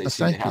homes. They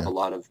seem to have a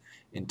lot of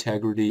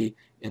integrity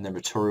in the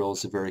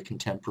materials, a very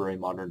contemporary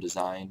modern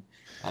design.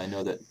 I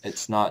know that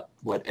it's not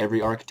what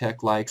every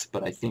architect likes,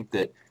 but I think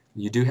that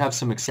you do have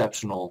some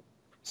exceptional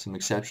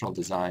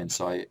design.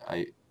 So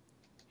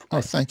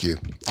thank you.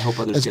 I hope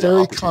others That's get very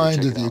an opportunity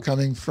kind to of you,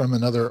 coming from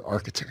another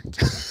architect.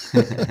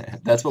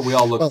 That's what we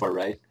all look for,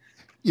 right?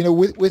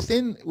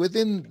 Within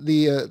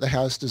the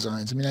house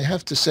designs, I mean, I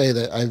have to say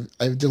that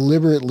I've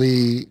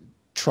deliberately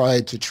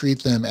tried to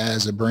treat them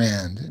as a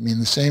brand. I mean,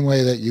 the same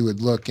way that you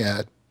would look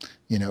at,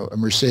 a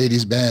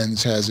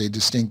Mercedes-Benz has a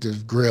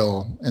distinctive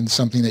grille and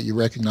something that you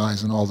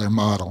recognize in all their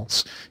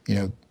models.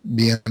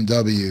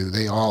 BMW,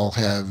 they all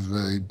have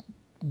what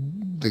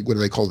do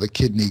they call the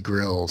kidney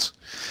grills.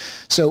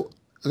 So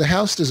the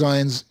house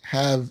designs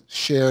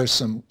share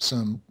some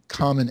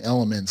common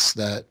elements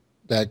that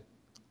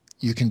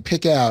you can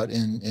pick out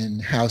in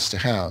house to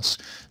house.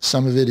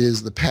 Some of it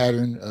is the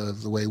pattern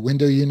of the way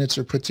window units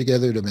are put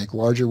together to make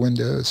larger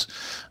windows.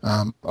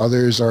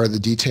 Others are the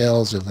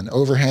details of an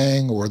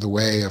overhang or the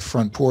way a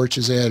front porch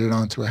is added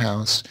onto a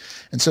house.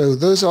 And so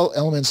those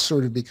elements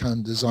sort of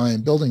become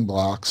design building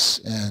blocks,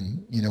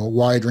 and a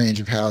wide range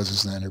of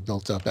houses then are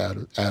built up out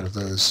of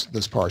those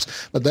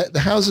parts. But the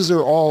houses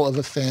are all of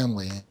a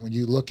family. When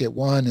you look at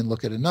one and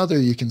look at another,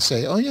 you can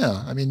say, oh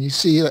yeah, I mean, you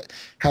see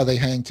how they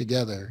hang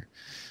together.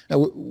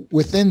 Now,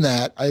 within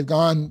that, I've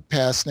gone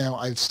past now,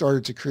 I've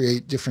started to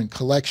create different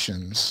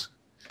collections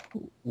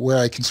where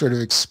I can sort of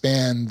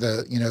expand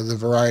the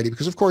variety,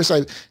 because of course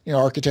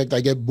architect, I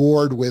get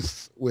bored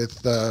with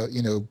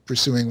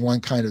pursuing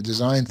one kind of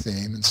design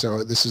theme. And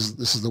so this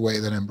is the way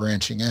that I'm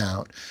branching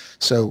out.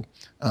 So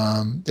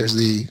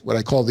there's what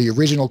I call the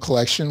original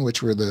collection,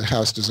 which were the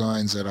house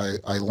designs that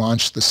I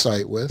launched the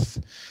site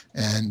with,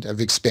 and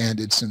I've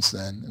expanded since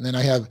then. And then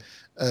I have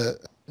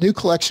new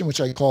collection,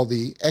 which I call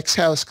the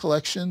X-House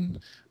collection.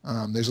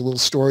 There's a little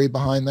story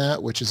behind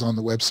that, which is on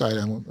the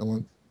website. I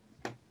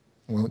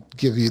won't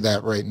give you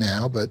that right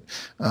now, but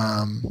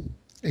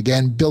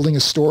again, building a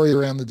story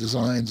around the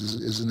designs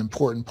is an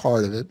important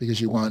part of it, because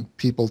you want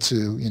people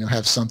to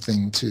have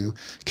something to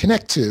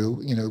connect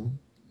to,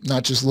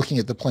 not just looking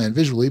at the plan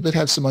visually, but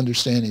have some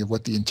understanding of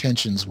what the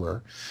intentions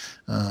were.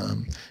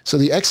 So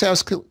the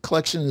X-House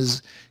collection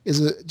is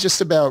just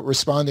about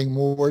responding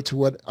more to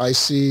what I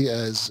see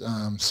as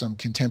some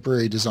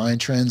contemporary design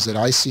trends that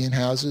I see in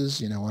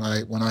houses,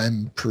 when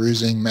I'm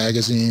perusing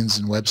magazines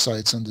and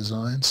websites on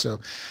design. So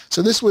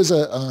this was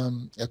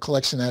a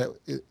collection that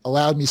it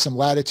allowed me some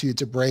latitude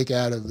to break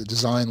out of the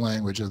design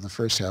language of the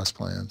first house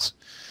plans.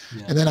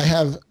 Yeah. And then I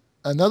have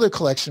another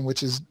collection,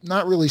 which is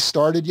not really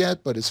started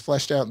yet, but is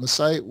fleshed out in the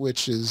site,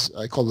 which is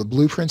I call the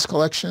Blueprints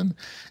collection.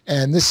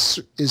 And this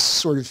is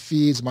sort of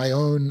feeds my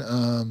own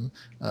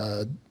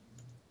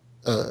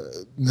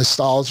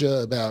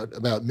nostalgia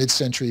about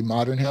mid-century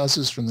modern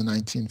houses from the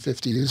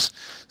 1950s.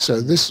 So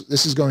this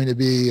is going to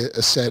be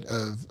a set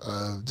of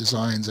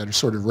designs that are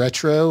sort of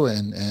retro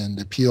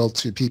and appeal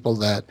to people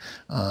that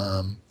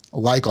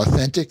like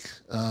authentic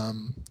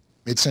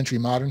mid-century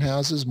modern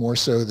houses more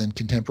so than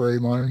contemporary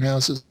modern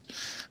houses.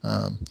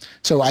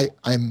 So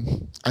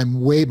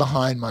I'm way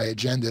behind my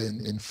agenda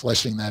in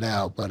fleshing that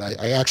out, but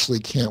I actually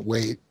can't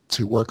wait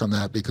to work on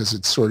that, because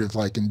it's sort of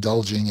like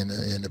indulging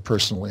in a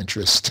personal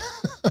interest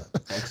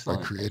by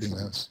creating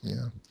those.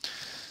 Yeah.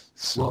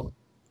 So. Well,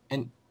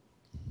 and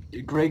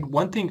Greg,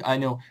 one thing I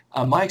know,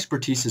 my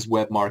expertise is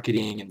web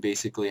marketing and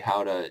basically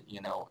how to,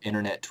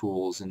 internet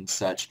tools and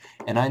such.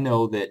 And I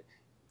know that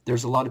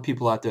there's a lot of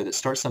people out there that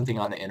start something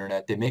on the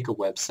internet, they make a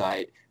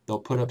website, they'll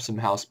put up some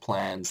house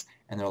plans,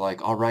 and they're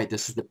like, all right,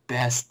 this is the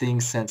best thing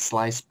since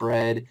sliced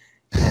bread.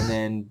 And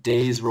then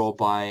days roll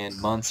by and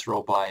months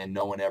roll by and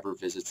no one ever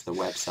visits the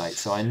website.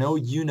 So I know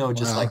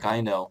just like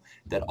I know,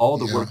 that all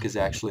the work is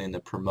actually in the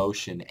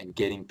promotion and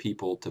getting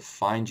people to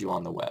find you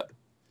on the web.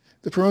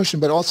 The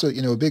promotion, but also,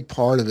 a big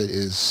part of it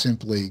is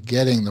simply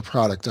getting the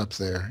product up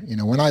there.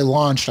 When I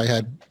launched, I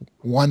had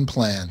one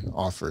plan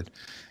offered.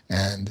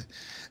 And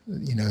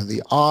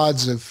the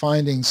odds of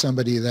finding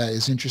somebody that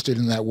is interested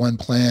in that one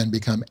plan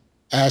become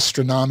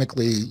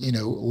astronomically,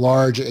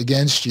 large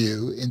against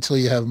you until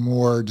you have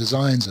more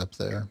designs up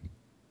there.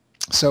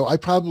 So I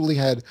probably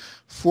had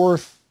 4 or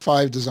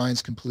 5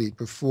 designs complete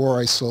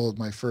before I sold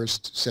my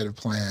first set of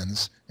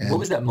plans. And what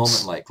was that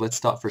moment like? Let's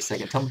stop for a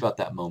second. Tell me about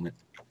that moment.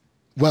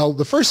 Well,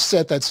 the first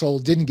set that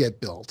sold didn't get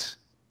built.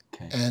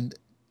 Okay. And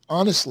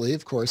honestly,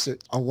 of course,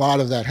 a lot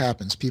of that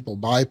happens. People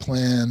buy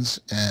plans,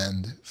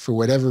 and for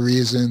whatever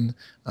reason,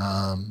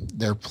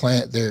 their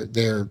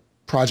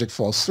project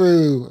falls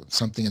through,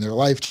 something in their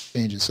life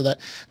changes. So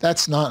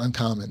that's not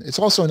uncommon. It's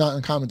also not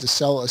uncommon to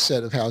sell a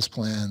set of house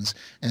plans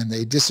and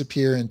they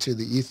disappear into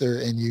the ether,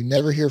 and you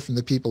never hear from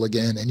the people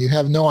again, and you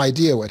have no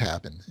idea what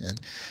happened.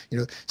 And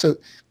so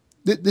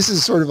this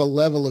is sort of a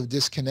level of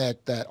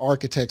disconnect that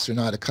architects are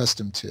not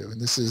accustomed to,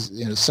 and this is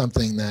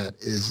something that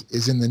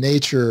is in the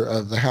nature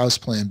of the house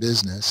plan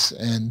business,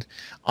 and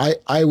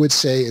I would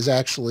say is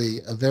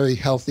actually a very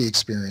healthy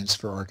experience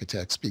for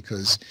architects,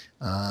 because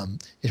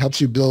it helps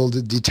you build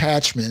a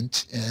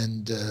detachment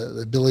and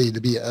the ability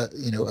to be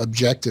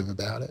objective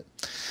about it.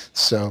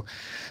 So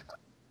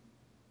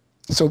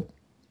the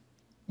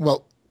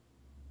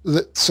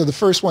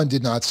first one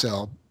did not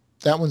sell.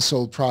 That one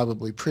sold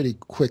probably pretty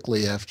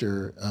quickly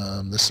after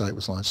the site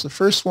was launched. The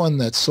first one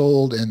that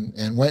sold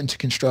and went into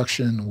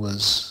construction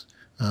was,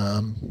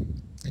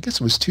 I guess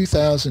it was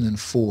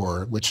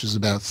 2004, which is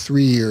about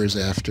 3 years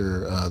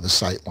after the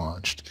site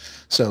launched.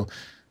 So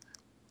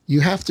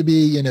you have to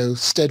be,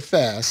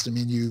 steadfast. I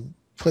mean, you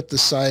put the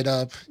site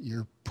up,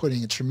 you're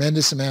putting a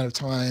tremendous amount of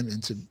time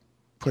into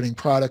putting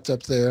product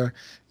up there,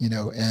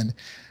 and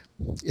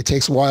it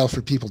takes a while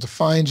for people to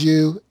find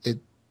you.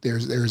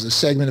 There's a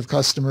segment of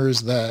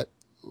customers that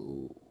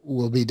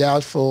will be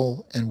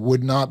doubtful and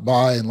would not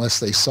buy unless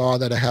they saw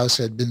that a house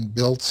had been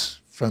built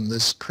from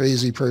this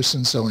crazy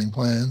person selling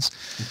plans.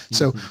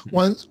 So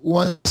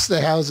once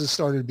the houses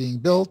started being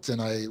built, and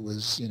I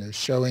was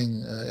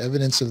showing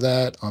evidence of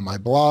that on my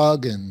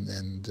blog and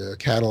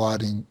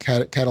cataloging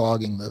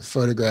the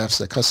photographs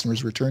that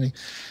customers were turning,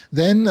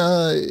 then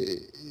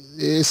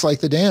it's like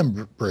the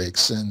dam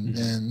breaks,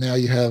 and now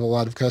you have a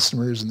lot of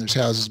customers, and there's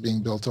houses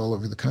being built all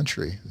over the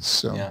country.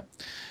 So yeah.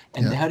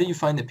 And how do you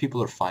find that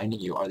people are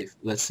finding you? Are they,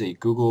 let's say,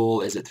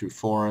 Google? Is it through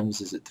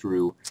forums? Is it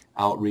through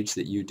outreach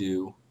that you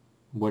do?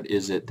 What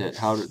is it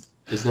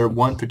is there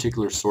one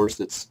particular source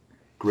that's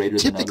greater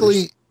than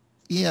others?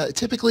 Yeah,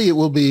 typically it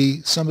will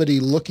be somebody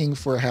looking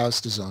for a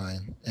house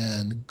design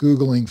and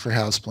Googling for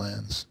house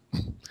plans.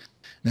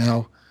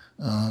 Now,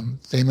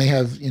 they may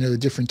have,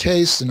 different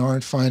tastes and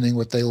aren't finding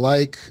what they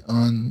like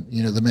on,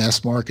 the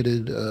mass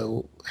marketed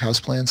house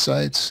plan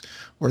sites,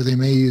 or they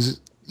may use,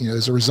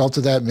 as a result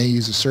of that, may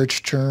use a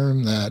search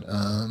term that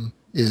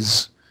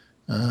is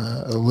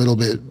a little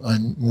bit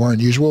more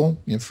unusual.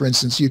 For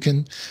instance, you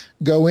can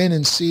go in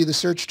and see the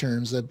search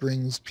terms that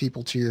brings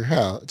people to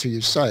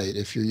your site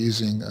if you're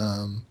using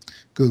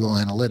Google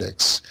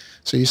Analytics.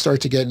 So you start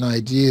to get an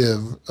idea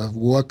of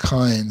what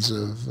kinds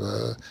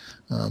of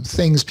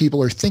things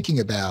people are thinking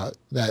about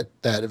that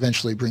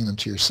eventually bring them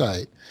to your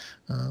site.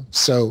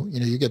 So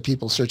you get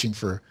people searching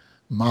for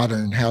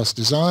modern house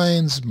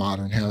designs,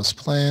 modern house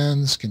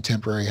plans,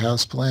 contemporary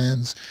house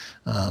plans,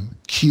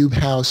 cube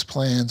house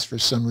plans. For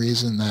some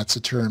reason, that's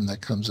a term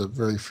that comes up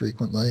very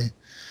frequently.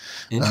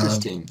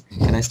 Interesting.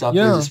 Can I stop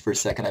there just for a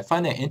second? I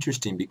find that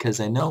interesting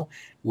because I know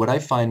what I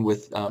find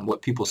with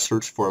what people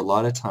search for a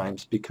lot of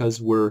times,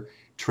 because we're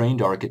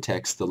trained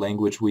architects, the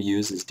language we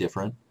use is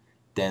different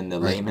than the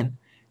layman.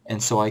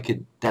 And so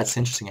that's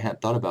interesting. I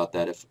hadn't thought about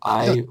that. If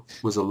I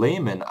was a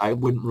layman, I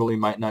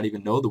might not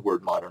even know the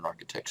word modern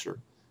architecture.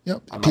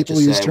 Yep. I might People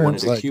just use say I terms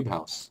wanted a like cube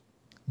house.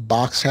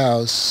 Box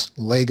house,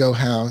 Lego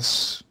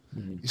house.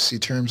 You see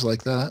terms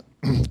like that.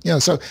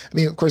 So,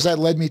 of course, that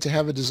led me to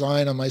have a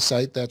design on my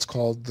site that's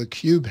called the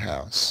Cube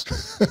House.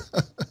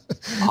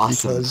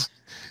 Awesome.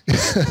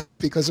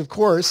 because of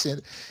course,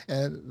 and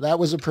that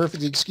was a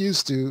perfect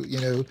excuse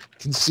to,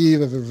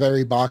 conceive of a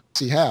very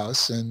boxy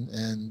house.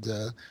 And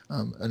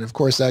of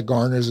course, that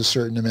garners a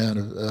certain amount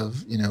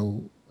of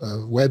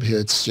web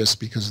hits just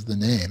because of the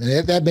name.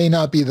 And that may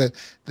not be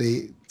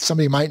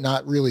somebody might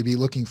not really be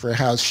looking for a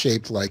house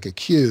shaped like a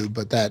cube,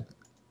 but that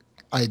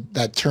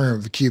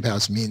term, the cube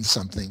house, means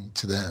something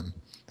to them.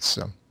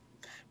 So,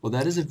 well,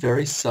 that is a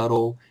very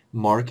subtle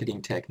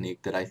marketing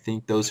technique that I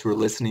think those who are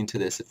listening to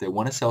this, if they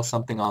want to sell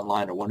something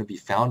online or want to be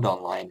found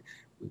online,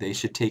 they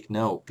should take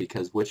note,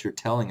 because what you're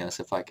telling us,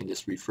 if I can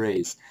just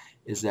rephrase,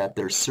 is that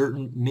there's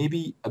certain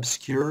maybe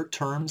obscure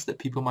terms that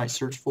people might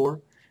search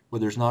for where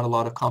there's not a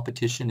lot of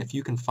competition. If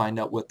you can find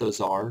out what those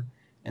are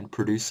and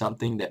produce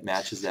something that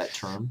matches that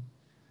term,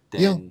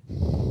 then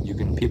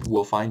people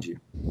will find you.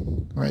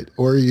 Right.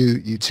 Or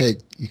you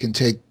can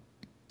take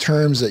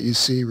terms that you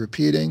see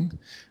repeating,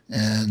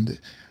 and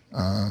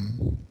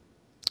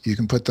you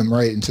can put them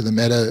right into the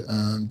meta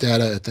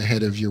data at the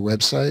head of your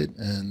website,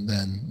 and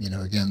then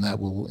again, that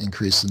will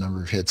increase the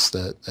number of hits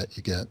that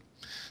you get.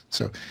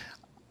 So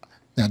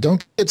now,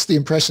 don't get the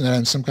impression that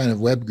I'm some kind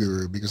of web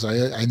guru, because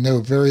I know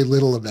very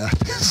little about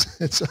this.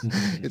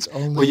 It's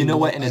only. Well, you know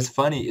what, and it's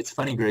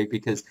funny, Greg,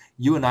 because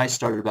you and I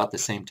started about the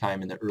same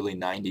time in the early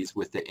 90s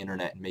with the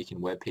internet and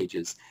making web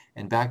pages.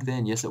 And back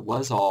then, yes, it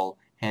was all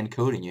hand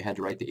coding. You had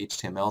to write the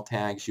HTML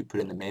tags, you put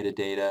in the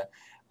metadata.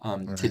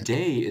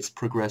 Today, it's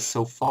progressed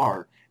so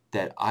far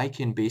that I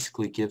can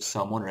basically give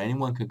someone, or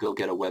anyone could go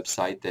get a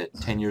website that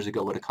 10 years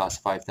ago would have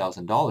cost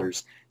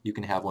 $5,000. You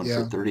can have one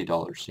for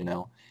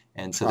 $30,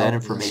 And so that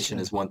information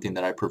is one thing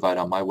that I provide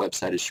on my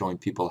website, is showing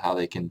people how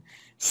they can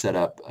set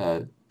up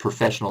a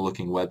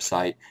professional-looking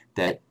website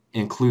that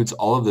includes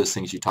all of those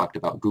things you talked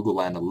about: Google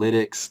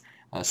Analytics,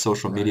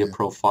 social media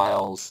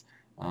profiles,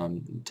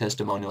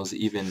 testimonials,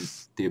 even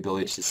the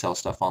ability to sell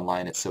stuff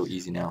online. It's so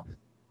easy now.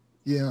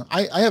 Yeah,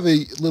 I have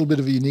a little bit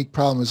of a unique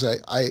problem. Is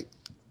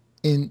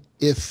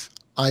if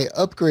I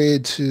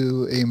upgrade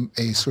to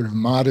a sort of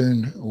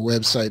modern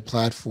website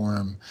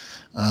platform,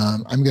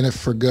 I'm going to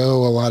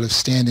forgo a lot of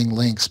standing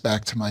links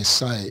back to my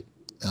site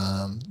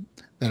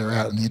that are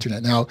out on the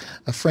internet. Now,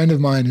 a friend of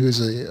mine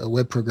who's a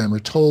web programmer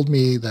told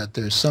me that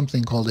there's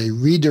something called a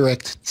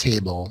redirect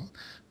table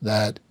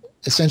that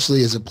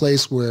essentially is a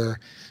place where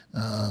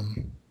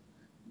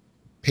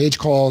page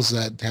calls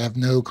that have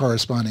no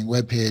corresponding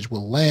web page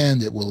will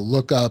land. It will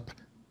look up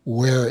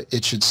where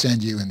it should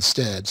send you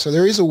instead. So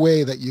there is a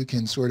way that you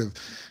can sort of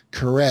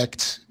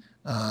correct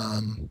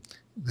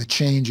the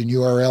change in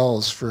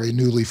URLs for a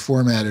newly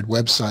formatted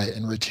website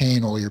and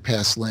retain all your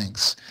past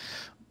links.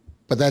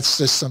 but that's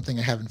just something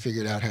I haven't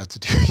figured out how to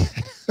do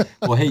yet.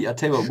 Well, hey, I'll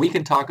tell you what, we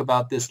can talk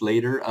about this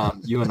later,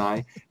 you and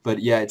I.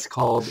 But yeah, it's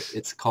called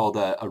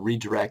a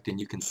redirect, and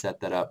you can set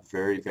that up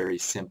very, very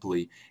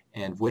simply.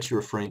 And what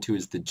you're referring to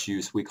is the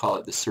juice. We call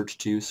it the search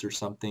juice or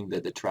something,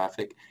 the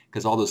traffic,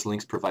 because all those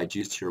links provide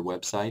juice to your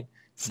website.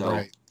 So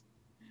Right.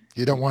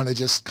 You don't want to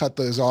just cut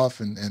those off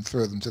and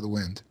throw them to the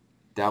wind.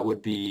 that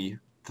would be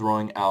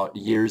throwing out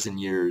years and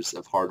years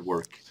of hard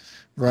work, as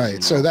you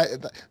Right. So know.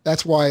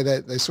 that's why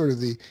that the sort of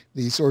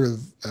the sort of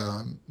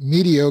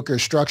mediocre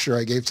structure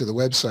I gave to the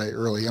website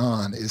early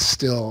on is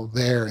still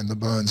there in the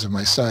bones of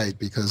my site,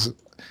 because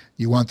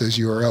you want those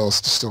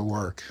URLs to still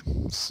work.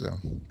 So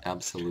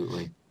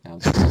Absolutely.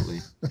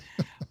 Absolutely.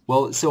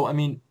 Well, so I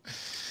mean,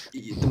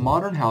 the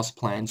modern house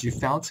plans, you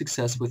found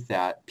success with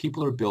that.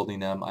 People are building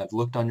them. I've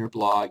looked on your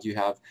blog. You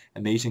have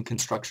amazing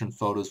construction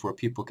photos where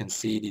people can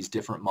see these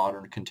different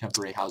modern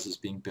contemporary houses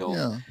being built.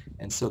 yeah,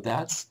 And so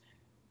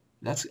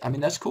I mean,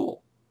 that's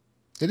cool.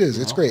 it is.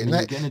 You It's know, I great. And mean,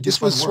 you're that getting to do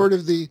this was fun sort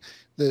work. of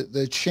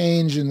the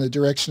change in the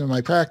direction of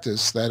my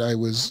practice that I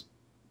was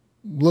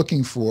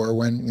looking for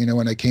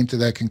when I came to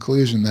that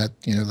conclusion that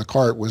the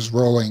cart was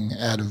rolling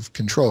out of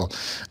control.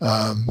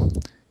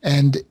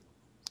 And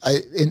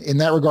in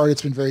that regard,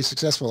 it's been very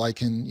successful. I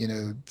can,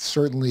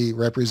 certainly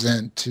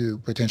represent to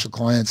potential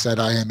clients that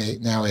I am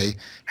now a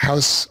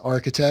house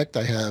architect.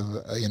 I have,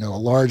 a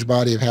large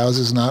body of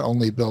houses, not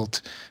only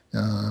built,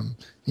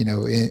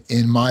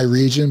 in my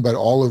region, but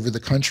all over the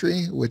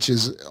country, which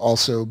has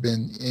also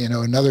been,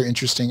 another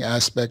interesting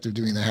aspect of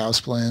doing the house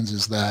plans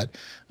is that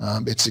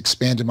it's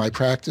expanded my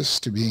practice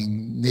to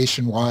being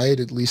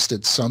nationwide, at least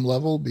at some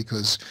level,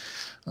 because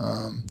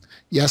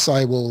yes,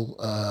 I will,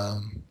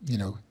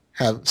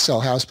 sell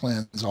house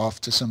plans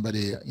off to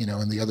somebody,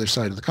 on the other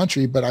side of the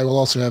country, but I will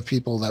also have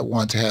people that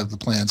want to have the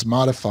plans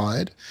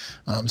modified,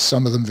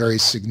 some of them very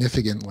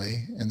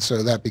significantly. And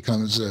so that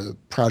becomes a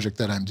project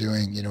that I'm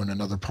doing, in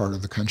another part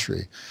of the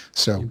country.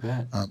 So You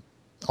bet.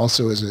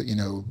 also was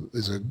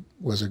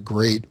a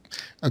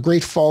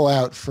great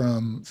fallout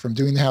from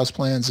doing the house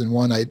plans, and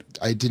one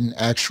I didn't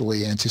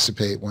actually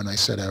anticipate when I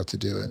set out to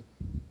do it.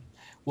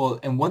 Well,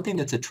 and one thing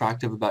that's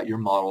attractive about your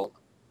model,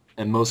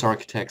 and most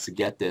architects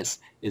get this,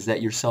 is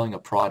that you're selling a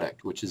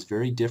product, which is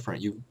very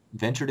different. You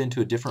ventured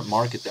into a different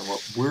market than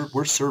what we're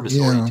Yeah,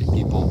 service-oriented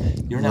people.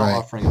 You're now right.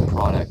 offering a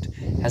product.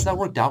 Has that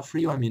worked out for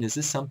you? I mean, is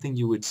this something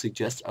you would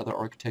suggest other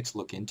architects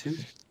look into?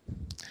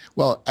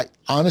 Well,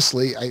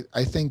 honestly,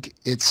 I think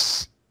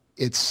it's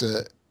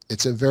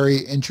a very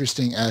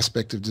interesting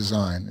aspect of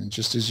design, and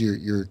just as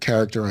you're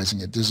characterizing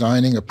it,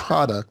 designing a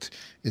product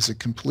is a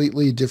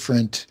completely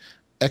different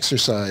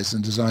exercise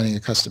than designing a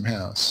custom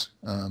house.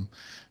 You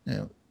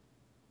know,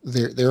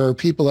 there are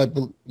people that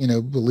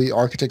believe,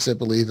 architects that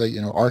believe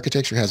that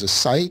architecture has a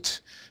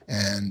site,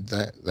 and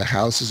that the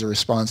house is a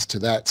response to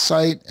that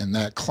site and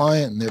that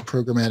client and their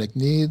programmatic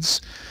needs,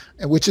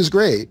 which is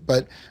great,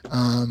 but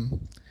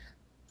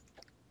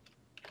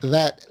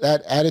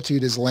that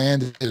attitude has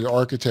landed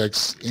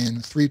architects in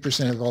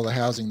 3% of all the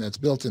housing that's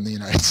built in the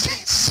United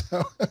States.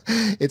 So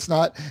it's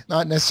not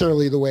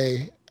necessarily the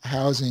way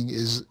housing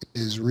is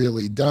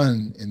really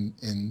done in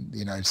the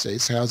United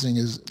States. Housing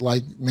is,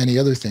 like many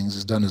other things,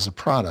 is done as a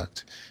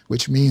product,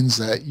 which means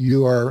that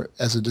you are,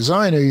 as a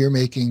designer, you're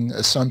making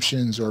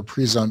assumptions or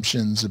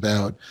presumptions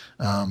about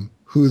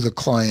who the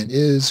client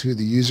is, who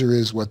the user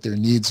is, what their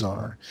needs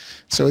are.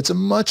 So it's a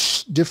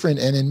much different,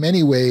 and in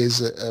many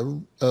ways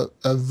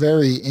a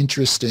very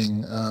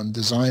interesting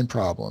design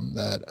problem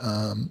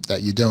that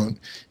you don't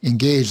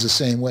engage the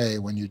same way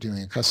when you're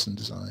doing a custom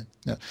design.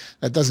 Now,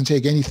 that doesn't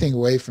take anything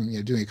away from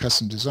doing a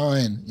custom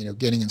design,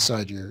 getting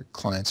inside your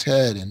client's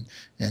head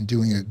and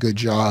doing a good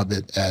job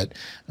at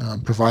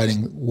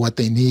providing what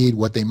they need,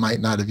 what they might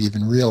not have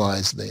even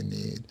realized they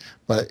need.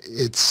 But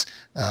it's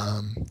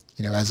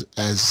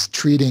as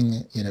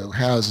treating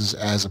houses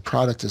as a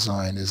product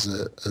design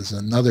is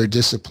another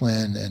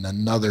discipline and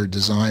another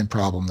design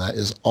problem that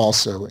is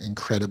also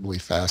incredibly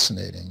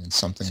fascinating and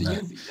something So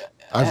that you've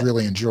I've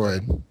really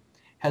enjoyed.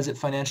 has it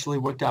financially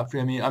worked out for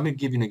you? I mean, I'm going to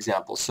give you an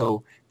example.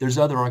 So there's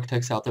other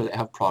architects out there that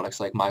have products,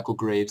 like Michael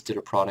Graves did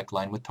a product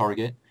line with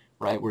Target,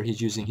 right, where he's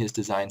using his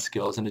design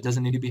skills, and it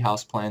doesn't need to be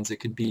house plans.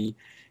 It could be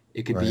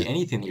Right.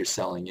 anything that you're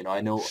selling.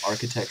 I know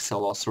architects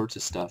sell all sorts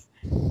of stuff.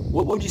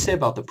 What would you say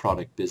about the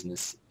product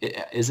business?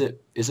 Is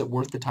it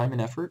worth the time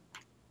and effort?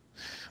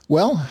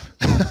 Well,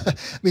 I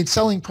mean,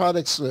 selling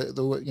products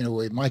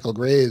way Michael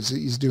Graves,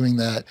 he's doing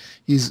that.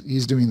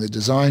 He's doing the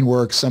design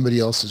work. Somebody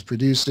else is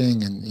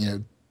producing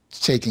and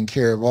taking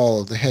care of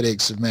all of the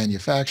headaches of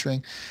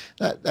manufacturing.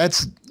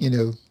 That's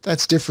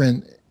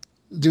different.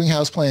 Doing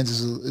house plans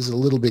is a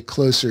little bit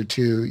closer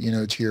to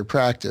your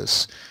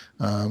practice.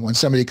 When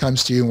somebody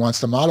comes to you and wants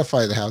to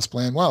modify the house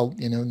plan, well,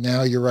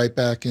 now you're right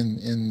back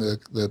in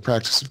the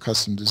practice of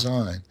custom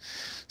design.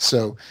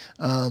 So,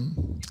 I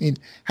mean,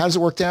 how's it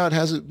worked out?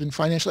 Has it been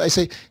financially? I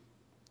say,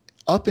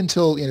 up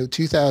until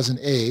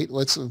 2008,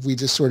 we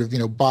just sort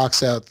of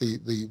box out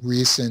the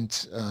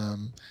recent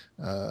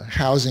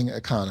housing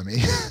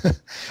economy.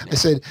 I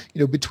said,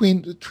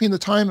 between the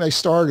time I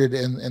started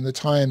and the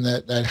time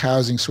that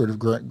housing sort of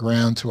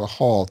ground to a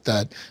halt,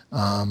 that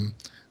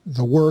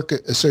the work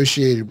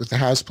associated with the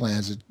house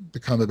plans had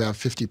become about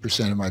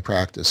 50% of my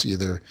practice,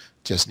 either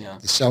just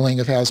the selling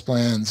of house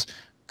plans,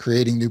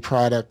 creating new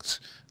products,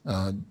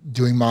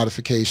 doing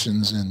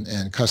modifications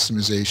and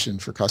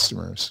customization for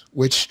customers,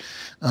 which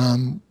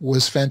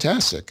was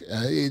fantastic.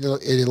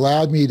 It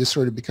allowed me to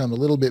sort of become a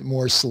little bit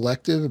more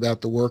selective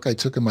about the work I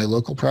took in my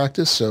local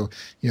practice. So,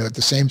 at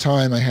the same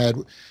time I had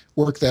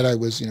work that I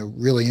was,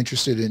 really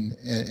interested in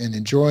and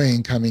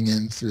enjoying coming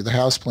in through the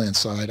house plan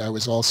side, I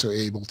was also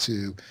able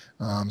to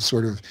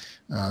sort of,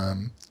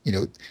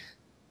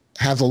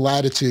 have the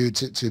latitude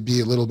to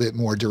be a little bit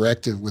more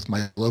directive with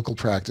my local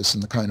practice,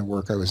 and the kind of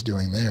work I was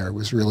doing there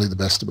was really the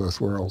best of both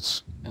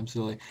worlds.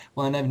 Absolutely.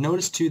 Well, and I've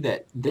noticed too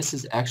that this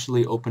has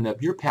actually opened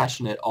up, you're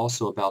passionate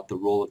also about the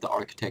role of the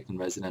architect in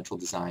residential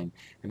design.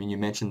 I mean, you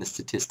mentioned the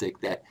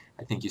statistic that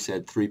I think you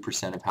said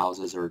 3% of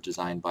houses are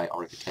designed by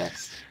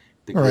architects.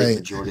 The great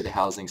majority of the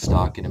housing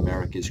stock in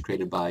America is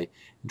created by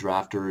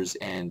drafters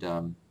and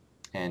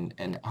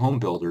home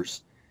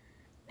builders.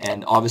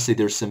 And obviously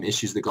there's some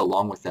issues that go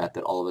along with that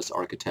all of us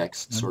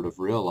architects sort of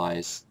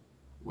realize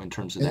in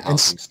terms of the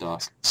housing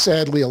stock.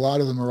 Sadly, a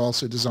lot of them are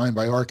also designed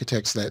by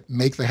architects that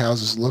make the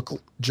houses look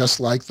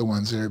just like the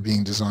ones that are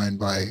being designed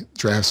by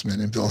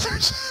draftsmen and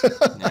builders.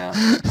 Yeah.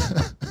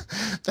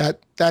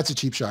 That's a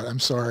cheap shot. I'm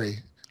sorry.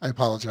 I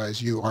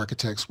apologize, you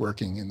architects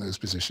working in those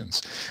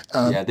positions.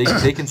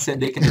 They can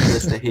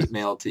address the hate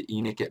mail to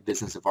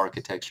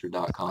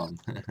enoch@businessofarchitecture.com.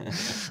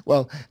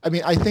 Well, I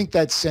mean, I think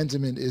that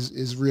sentiment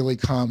is really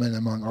common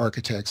among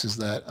architects, is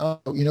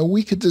that,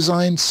 we could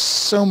design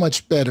so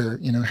much better,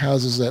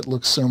 houses that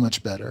look so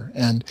much better,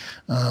 and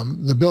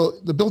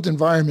the built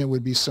environment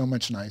would be so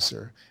much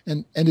nicer.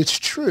 And it's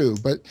true,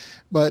 but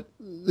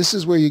this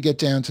is where you get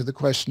down to the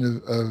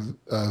question of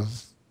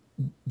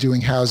doing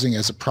housing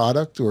as a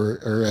product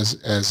or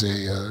as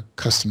a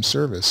custom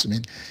service. I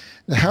mean,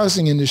 the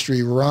housing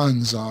industry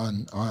runs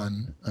on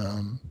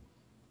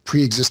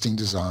pre-existing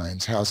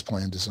designs, house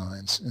plan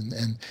designs,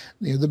 and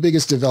the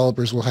biggest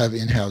developers will have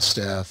in-house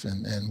staff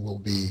and will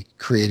be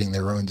creating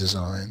their own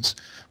designs.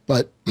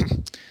 But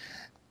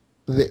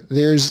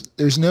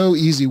there's no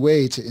easy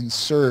way to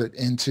insert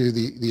into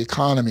the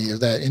economy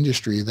of that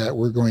industry that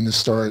we're going to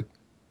start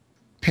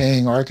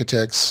paying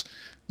architects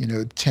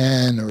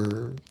 10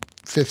 or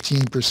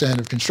 15%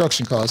 of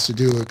construction costs to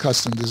do a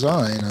custom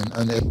design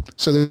on it.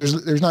 So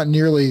there's not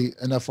nearly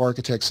enough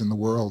architects in the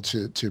world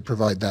to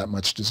provide that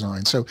much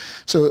design. So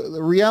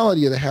the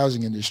reality of the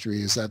housing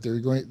industry is that there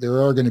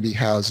are going to be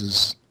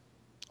houses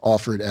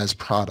offered as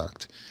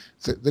product.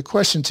 The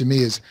question to me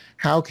is,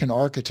 how can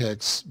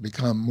architects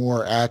become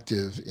more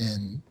active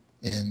in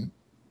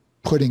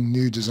putting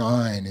new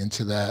design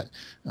into that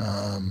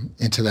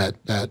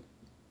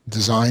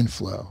design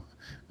flow?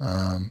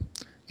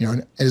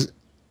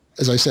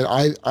 As I said,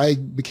 I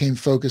became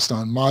focused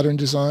on modern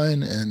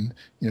design and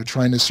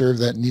trying to serve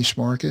that niche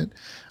market.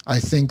 I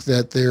think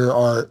that there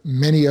are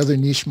many other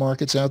niche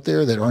markets out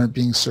there that aren't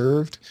being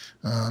served.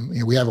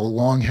 We have a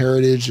long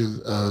heritage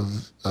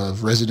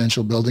of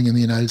residential building in the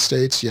United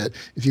States, yet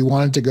if you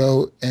wanted to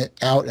go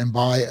out and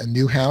buy a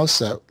new house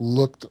that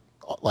looked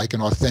like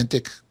an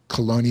authentic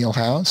colonial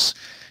house,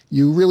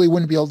 you really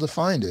wouldn't be able to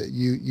find it.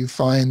 You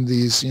find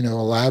these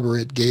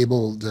elaborate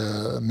gabled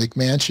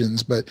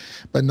McMansions, but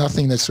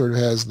nothing that sort of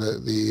has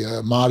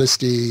the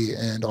modesty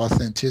and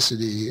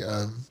authenticity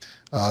of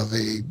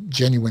a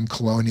genuine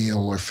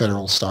colonial or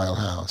federal style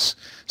house.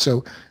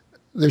 So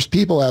there's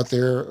people out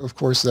there, of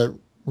course, that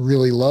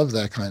really love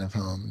that kind of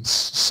home.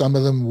 Some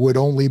of them would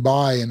only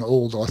buy an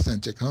old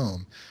authentic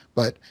home,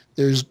 but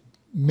there's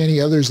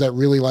many others that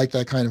really like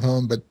that kind of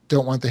home but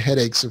don't want the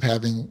headaches of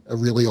having a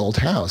really old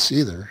house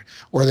either.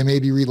 Or they may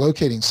be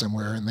relocating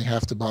somewhere and they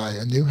have to buy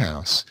a new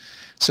house.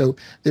 So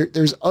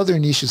there's other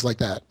niches like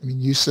that. I mean,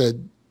 you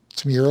said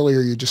to me earlier,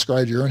 you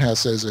described your own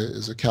house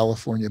as a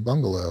California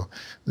bungalow.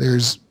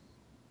 There's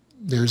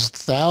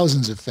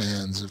thousands of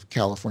fans of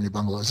California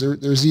bungalows.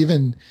 There's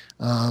even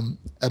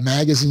a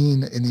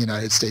magazine in the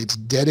United States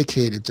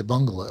dedicated to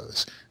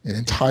bungalows, an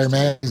entire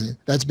magazine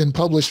that's been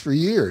published for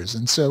years.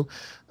 And so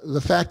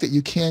the fact that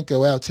you can't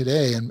go out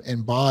today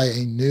and buy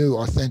a new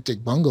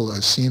authentic bungalow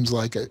seems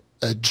like a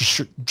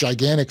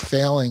gigantic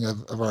failing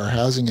of our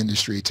housing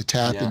industry to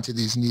tap into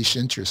these niche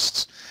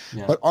interests.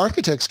 Yeah. But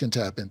architects can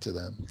tap into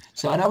them.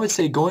 So, and I would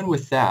say, going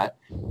with that,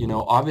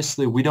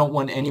 obviously we don't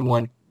want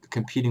anyone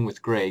competing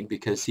with Greg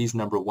because he's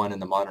number one in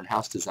the modern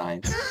house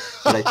designs.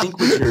 But I think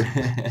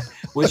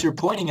what you're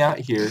pointing out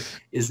here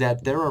is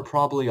that there are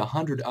probably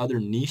 100 other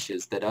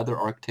niches that other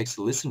architects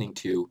listening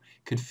to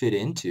could fit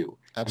into.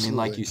 Absolutely. I mean,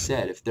 like you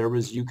said, if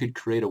you could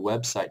create a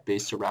website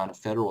based around a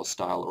federal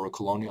style or a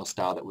colonial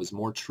style that was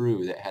more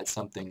true, that had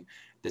something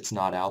that's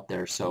not out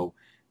there. So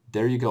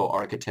there you go,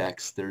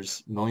 architects.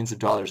 There's millions of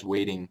dollars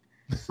waiting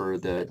for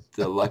the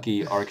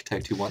lucky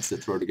architect who wants to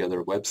throw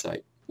together a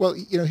website. Well,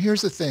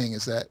 here's the thing: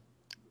 is that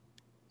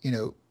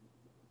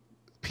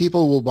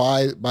people will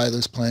buy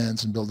those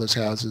plans and build those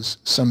houses.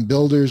 Some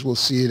builders will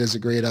see it as a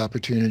great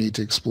opportunity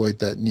to exploit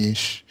that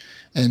niche,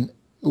 and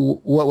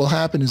what will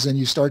happen is then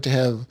you start to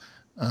have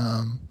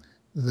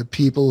the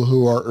people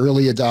who are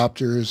early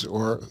adopters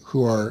or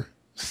who are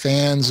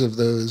fans of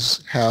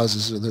those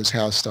houses or those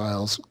house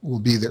styles will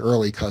be the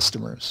early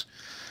customers.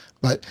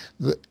 But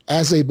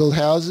as they build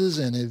houses,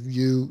 and if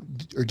you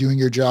are doing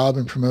your job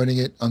and promoting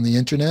it on the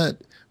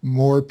internet,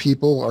 more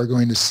people are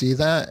going to see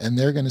that, and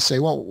they're going to say,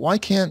 well, why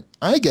can't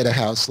I get a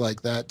house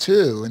like that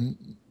too? And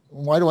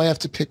why do I have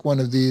to pick one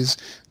of these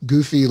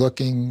goofy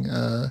looking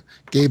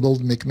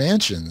gabled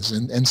McMansions?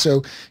 And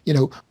so,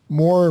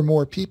 more and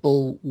more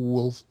people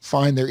will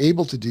find they're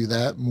able to do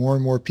that. More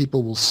and more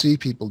people will see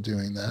people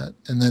doing that.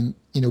 And then,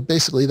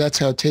 basically that's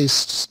how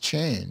tastes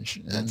change.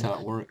 And that's how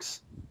it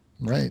works.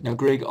 Right. Now,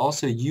 Greg,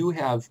 also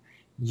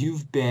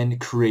you've been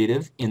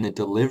creative in the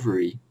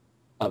delivery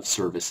of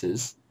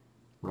services,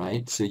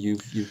 right? So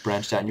you've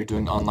branched out and you're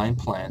doing online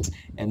plans.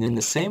 And in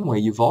the same way,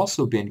 you've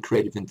also been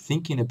creative in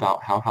thinking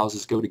about how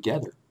houses go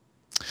together.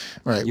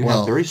 Right. You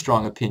have very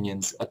strong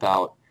opinions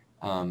about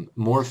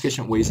more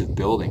efficient ways of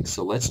building.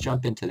 So let's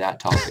jump into that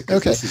topic.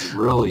 Okay. This is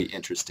really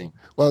interesting.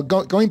 Well,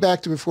 going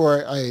back to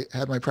before I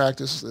had my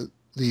practice,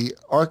 the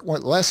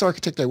last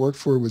architect I worked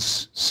for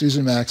was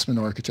Susan Maxman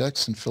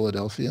Architects in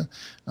Philadelphia.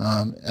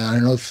 And I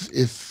don't know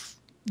if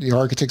the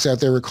architects out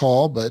there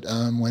recall, but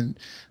when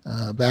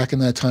back in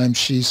that time,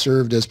 she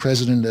served as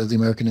president of the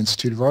American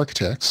Institute of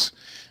Architects.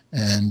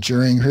 And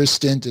during her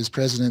stint as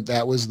president,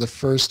 that was the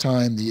first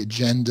time the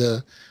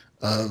agenda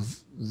of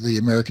the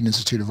American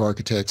Institute of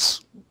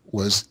Architects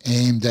was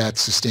aimed at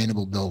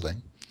sustainable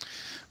building.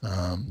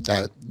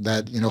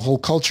 That whole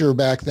culture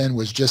back then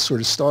was just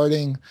sort of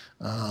starting,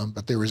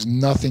 but there was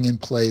nothing in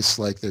place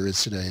like there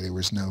is today. There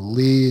was no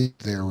LEED.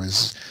 There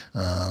was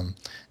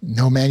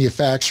no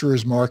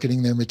manufacturers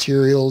marketing their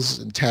materials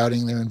and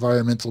touting their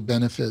environmental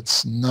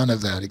benefits. None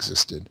of that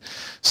existed.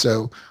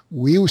 So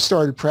we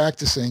started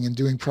practicing and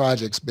doing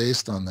projects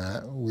based on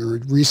that. We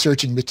were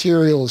researching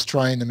materials,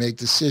 trying to make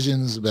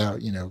decisions about,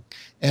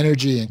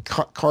 energy and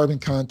carbon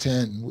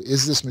content.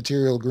 Is this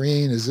material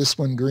green? Is this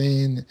one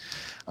green?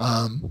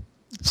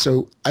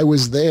 So I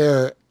was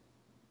there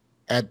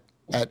at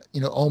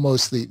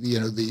almost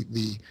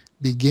the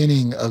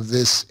beginning of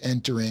this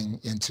entering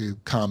into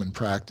common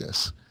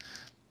practice.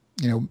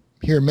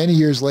 Here many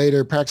years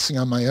later, practicing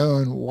on my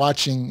own,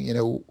 watching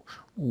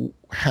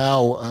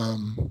how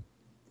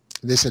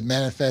this had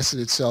manifested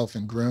itself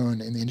and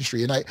grown in the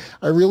industry, and I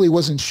really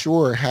wasn't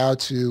sure how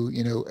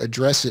to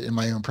address it in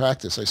my own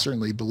practice. I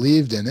certainly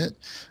believed in it.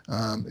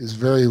 It's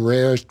very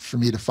rare for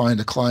me to find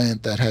a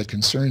client that had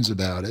concerns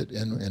about it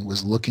and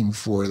was looking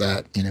for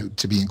that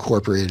to be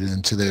incorporated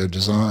into their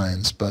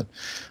designs. But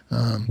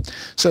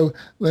so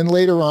then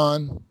later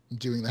on,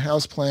 doing the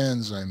house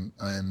plans, I'm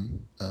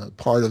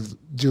part of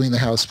doing the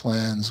house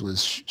plans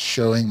was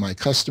showing my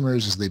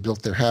customers as they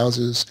built their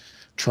houses,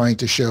 trying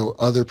to show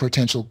other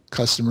potential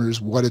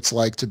customers what it's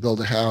like to build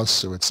a house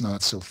so it's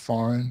not so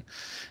foreign.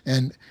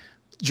 And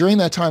during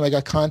that time, I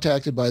got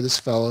contacted by this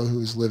fellow who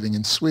was living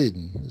in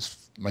Sweden,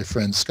 my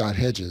friend Scott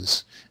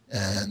Hedges.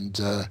 And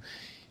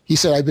he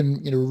said, I've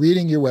been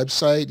reading your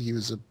website. He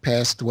was a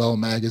past Dwell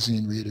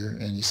magazine reader.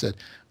 And he said,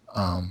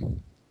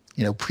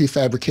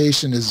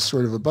 prefabrication is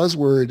sort of a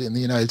buzzword in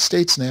the United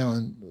States now,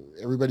 and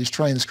everybody's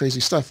trying this crazy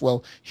stuff.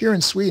 Well, here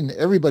in Sweden,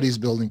 everybody's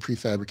building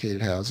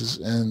prefabricated houses,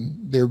 and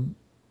they're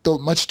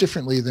built much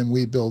differently than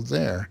we build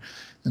there.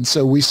 And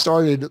so we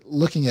started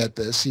looking at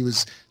this. He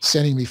was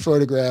sending me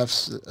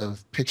photographs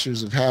of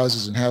pictures of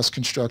houses and house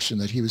construction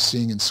that he was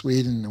seeing in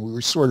Sweden, and we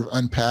were sort of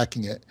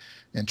unpacking it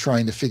and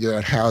trying to figure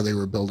out how they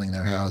were building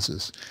their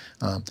houses.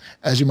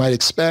 As you might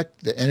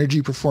expect, the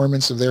energy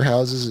performance of their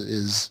houses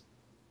is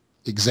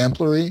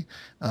exemplary.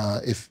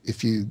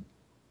 If you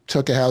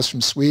took a house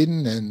from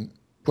Sweden and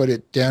put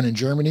it down in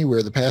Germany,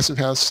 where the passive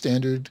house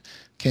standard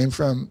came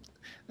from,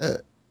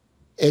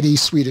 any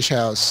Swedish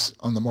house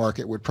on the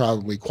market would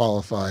probably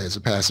qualify as a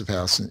passive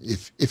house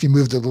if you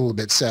moved a little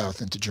bit south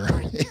into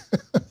Germany.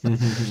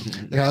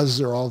 The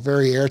houses are all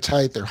very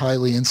airtight, they're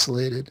highly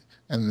insulated,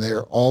 and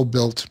they're all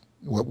built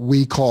what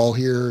we call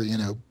here,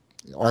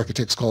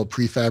 architects call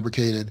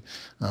prefabricated.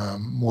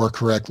 More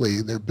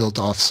correctly, they're built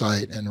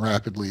off-site and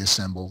rapidly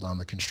assembled on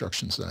the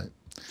construction site.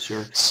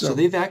 Sure. So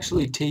they've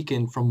actually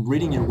taken, from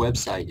reading your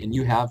website, and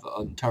you have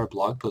an entire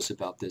blog post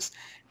about this,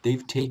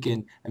 they've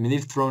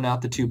thrown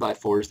out the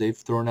 2x4s, they've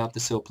thrown out the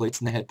sill plates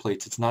and the head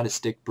plates. It's not a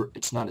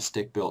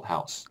stick-built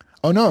house.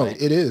 Oh, no,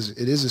 right? It is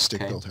a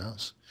stick-built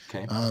house.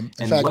 Okay. In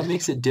and fact, what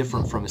makes it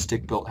different from a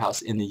stick-built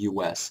house in the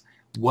U.S.?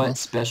 What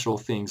special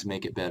things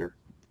make it better?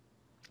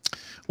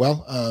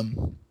 Well,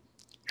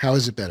 how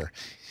is it better?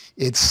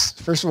 It's,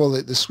 first of all,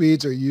 the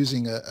Swedes are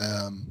using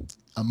a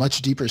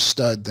much deeper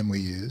stud than we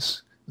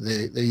use.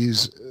 They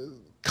use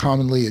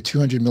commonly a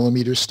 200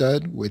 millimeter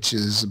stud, which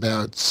is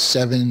about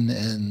 7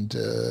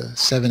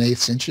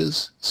 7/8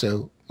 inches,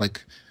 so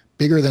like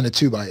bigger than a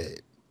 2x8.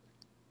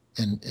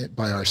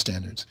 by our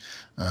standards.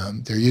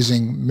 They're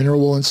using mineral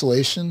wool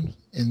insulation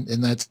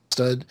in that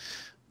stud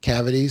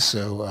cavity,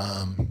 so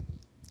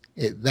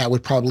that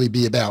would probably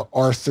be about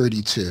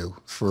R32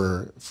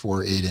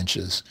 for 8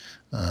 inches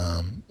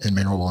in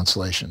mineral wool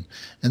insulation.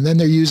 And then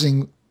they're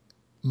using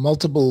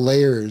multiple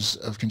layers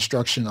of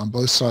construction on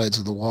both sides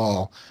of the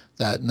wall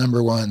that,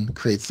 number one,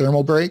 create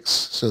thermal breaks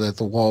so that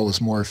the wall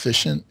is more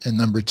efficient, and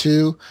number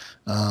two,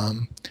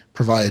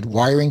 provide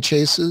wiring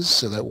chases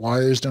so that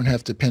wires don't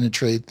have to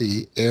penetrate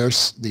the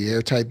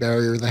airtight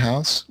barrier of the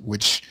house,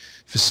 which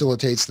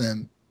facilitates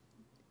them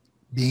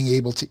being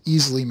able to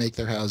easily make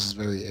their houses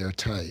very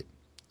airtight.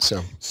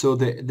 So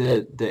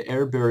the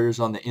air barriers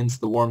on the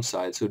warm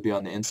side, so it would be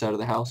on the inside of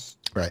the house?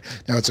 Right.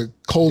 Now it's a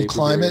cold Vapor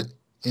climate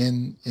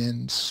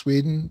in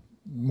Sweden,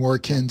 more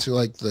akin to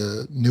like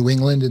the New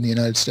England in the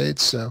United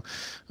States. So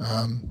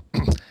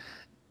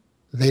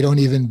they don't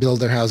even build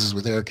their houses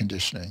with air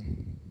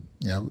conditioning.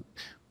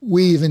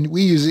 We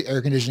use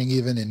air conditioning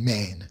even in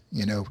Maine.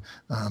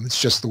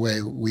 It's just the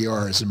way we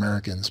are as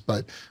Americans.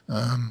 But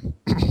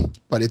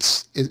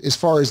it's as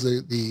far as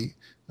the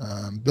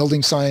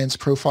building science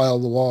profile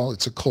of the wall,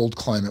 it's a cold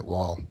climate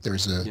wall.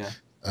 There's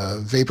a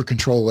vapor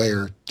control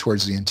layer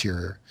towards the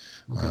interior.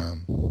 Okay.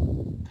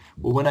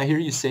 Well, when I hear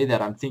you say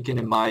that, I'm thinking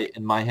in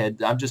my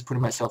head, I'm just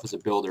putting myself as a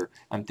builder.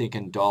 I'm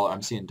thinking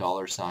I'm seeing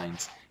dollar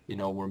signs.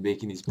 We're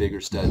making these bigger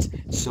studs.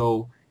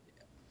 So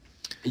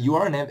you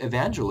are an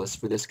evangelist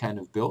for this kind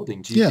of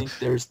building. Do you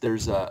think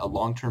there's a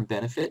long-term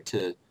benefit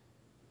to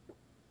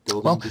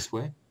building this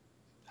way?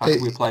 How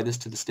can we apply this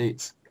to the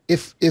States?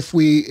 If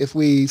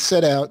we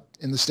set out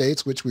in the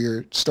States, which we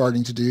are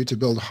starting to do, to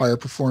build higher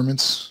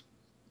performance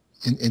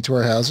into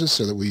our houses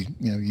so that we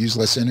use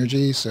less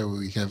energy, so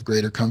we have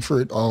greater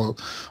comfort, all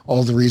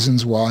the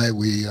reasons why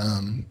we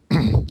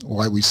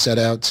set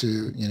out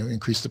to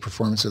increase the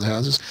performance of the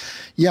houses.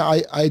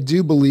 I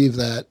do believe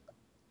that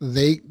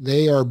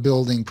they are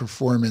building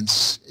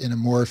performance in a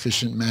more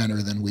efficient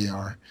manner than we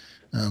are.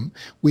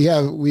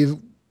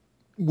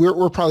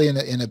 We're probably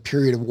in a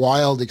period of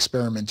wild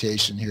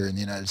experimentation here in the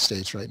United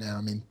States right now.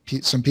 I mean,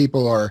 some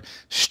people are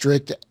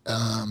strict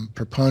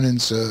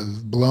proponents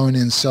of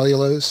blown-in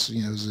cellulose.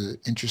 It's an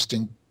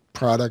interesting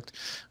product.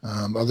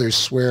 Others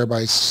swear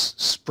by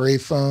spray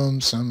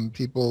foam. Some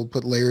people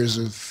put layers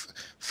of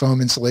foam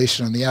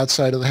insulation on the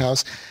outside of the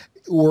house.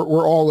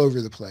 We're all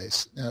over the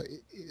place. Now,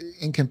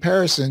 in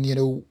comparison,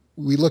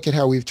 we look at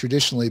how we've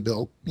traditionally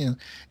built.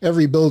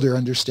 Every builder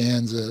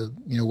understands a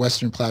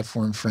Western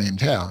platform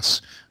framed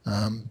house.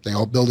 They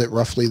all build it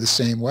roughly the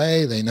same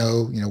way. They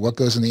know what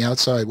goes in the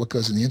outside, what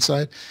goes in the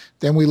inside.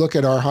 Then we look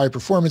at our high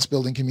performance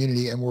building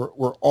community, and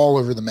we're all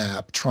over the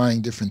map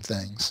trying different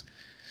things.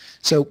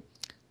 So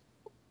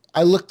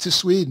I look to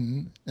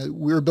Sweden.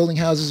 We were building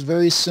houses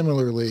very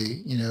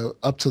similarly,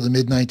 up to the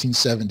mid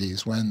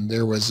 1970s when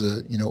there was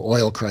a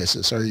oil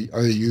crisis. Are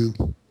you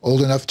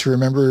old enough to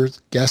remember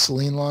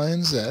gasoline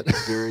lines?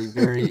 Very,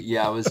 very.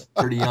 Yeah, I was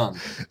pretty young.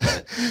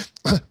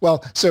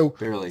 Well, so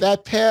barely.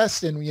 That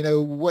passed, and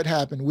what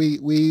happened?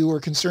 We were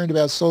concerned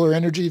about solar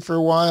energy for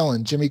a while,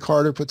 and Jimmy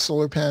Carter put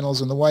solar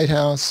panels in the White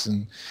House,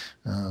 and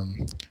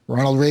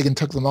Ronald Reagan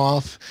took them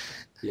off.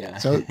 Yeah.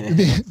 So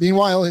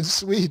meanwhile, in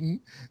Sweden,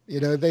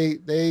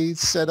 they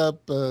set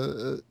up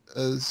a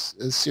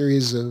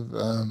series of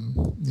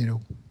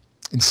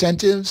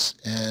incentives,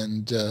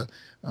 and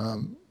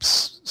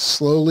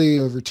slowly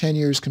over 10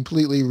 years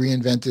completely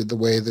reinvented the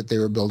way that they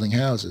were building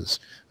houses.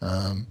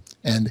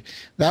 And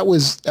that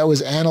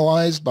was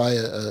analyzed by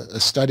a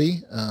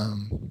study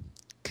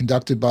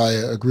conducted by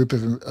a group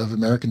of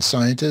American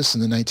scientists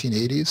in the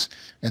 1980s.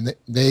 And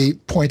they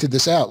pointed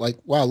this out, like,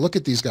 wow, look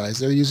at these guys.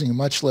 They're using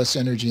much less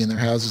energy in their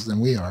houses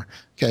than we are.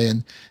 Okay,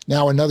 and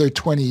now another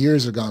 20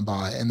 years have gone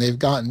by, and they've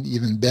gotten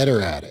even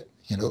better at it.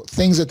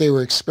 Things that they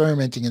were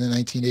experimenting in the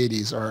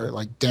 1980s are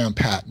like down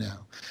pat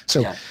now.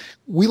 So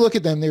we look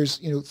at them, there's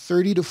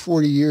 30 to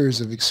 40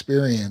 years of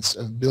experience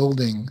of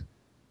building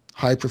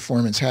high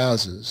performance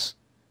houses.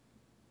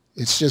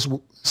 It's just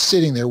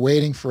sitting there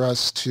waiting for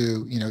us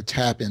to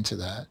tap into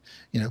that.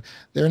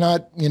 They're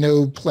not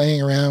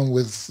playing around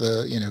with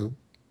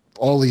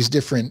all these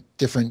different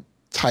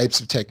types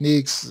of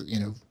techniques,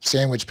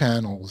 sandwich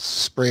panels,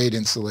 sprayed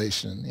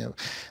insulation.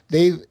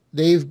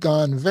 They've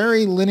gone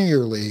very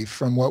linearly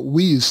from what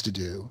we used to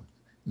do.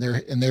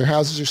 Their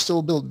houses are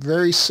still built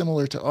very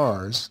similar to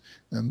ours.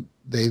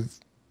 They've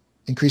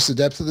increased the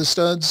depth of the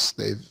studs.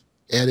 They've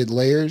added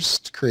layers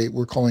to create,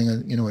 we're calling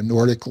a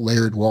Nordic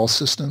layered wall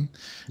system.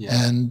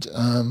 Yeah. And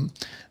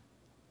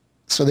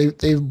so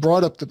they've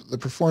brought up the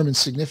performance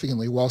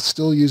significantly while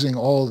still using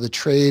all of the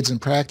trades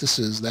and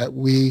practices that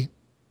we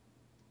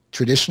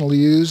traditionally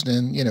used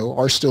and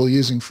are still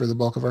using for the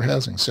bulk of our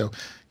housing. So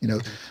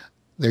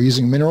they're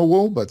using mineral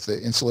wool, but the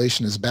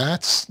insulation is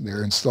bats.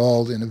 They're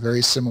installed in a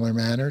very similar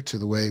manner to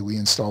the way we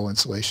install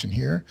insulation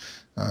here.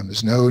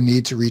 There's no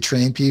need to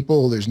retrain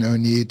people. There's no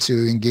need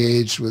to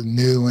engage with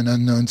new and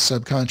unknown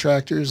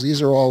subcontractors. These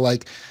are all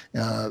like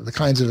the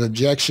kinds of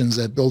objections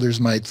that builders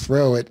might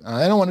throw at,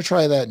 I don't want to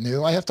try that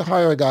new. I have to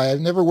hire a guy.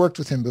 I've never worked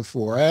with him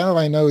before. How do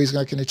I know he's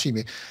not going to cheat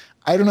me?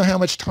 I don't know how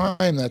much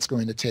time that's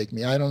going to take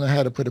me. I don't know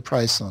how to put a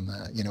price on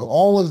that. You know,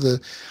 all of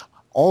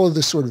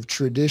the sort of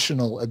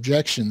traditional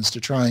objections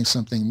to trying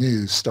something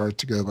new start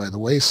to go by the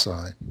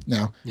wayside.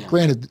 Now,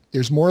 granted,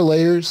 there's more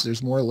layers,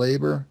 there's more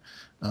labor,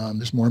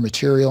 there's more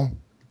material.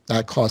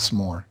 That costs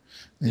more.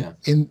 Yeah.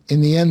 In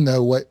the end,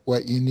 though,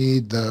 what you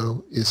need,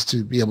 though, is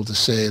to be able to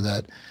say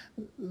that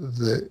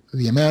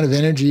the amount of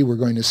energy we're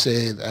going to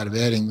save out of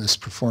adding this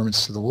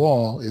performance to the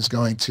wall is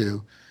going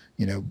to,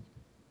 you know,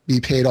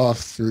 be paid off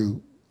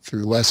through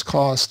less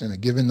cost in a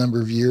given number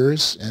of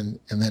years, and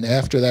then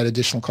after that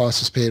additional cost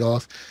is paid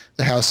off,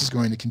 the house is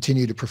going to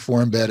continue to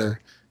perform better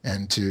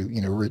and to, you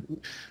know,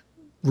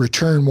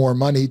 return more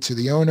money to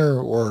the owner,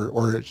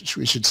 or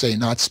we should say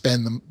not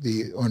spend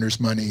the owner's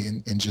money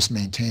in just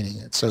maintaining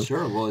it. So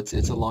sure, well, it's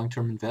a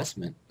long-term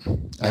investment. Now,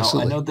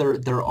 absolutely. I know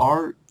there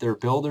are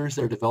builders,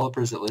 there are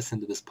developers that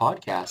listen to this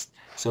podcast.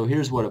 So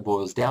here's what it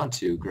boils down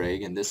to,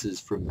 Greg, and this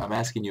is I'm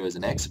asking you as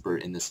an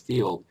expert in this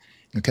field.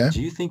 Okay.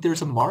 Do you think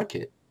there's a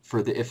market for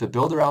if a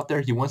builder out there,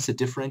 he wants to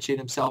differentiate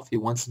himself, he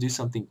wants to do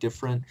something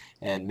different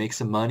and make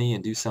some money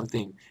and do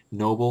something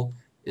noble?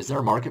 Is there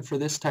a market for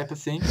this type of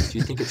thing? Do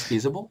you think it's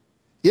feasible?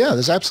 Yeah,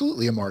 there's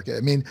absolutely a market.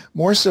 I mean,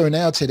 more so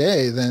now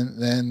today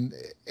than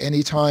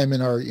any time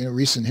in our, you know,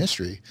 recent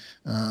history.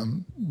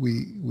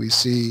 We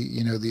see,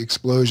 you know, the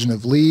explosion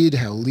of LEED,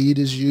 how LEED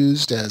is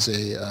used as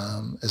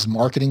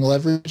marketing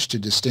leverage to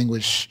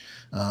distinguish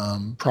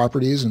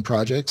properties and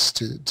projects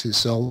to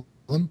sell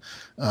them.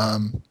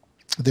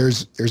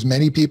 There's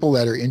many people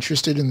that are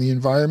interested in the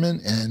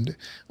environment, and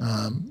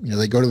you know,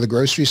 they go to the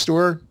grocery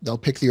store, they'll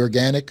pick the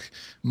organic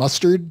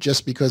mustard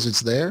just because it's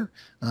there.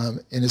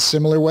 In a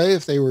similar way,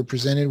 if they were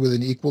presented with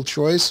an equal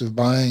choice of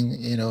buying,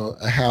 you know,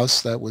 a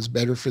house that was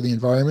better for the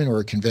environment or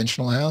a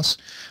conventional house,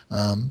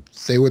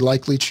 they would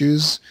likely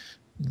choose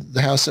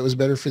the house that was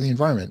better for the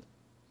environment.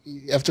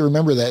 You have to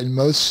remember that in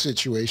most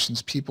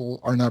situations,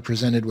 people are not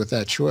presented with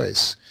that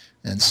choice,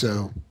 and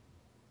so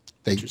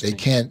they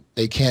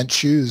can't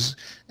choose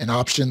an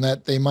option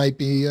that they might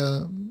be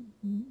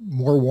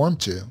more warm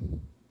to.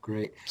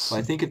 Great. Well,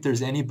 I think if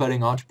there's any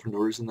budding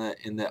entrepreneurs in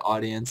the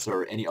audience,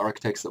 or any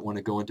architects that want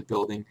to go into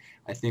building,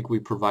 I think we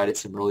provided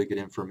some really good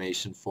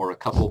information for a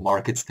couple of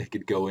markets they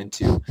could go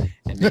into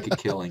and make a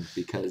killing,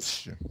 because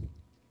Sure.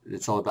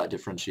 It's all about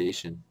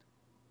differentiation.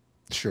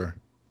 Sure.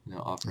 You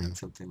know, offering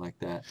something like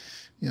that.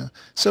 Yeah.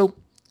 So,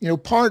 you know,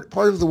 part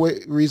of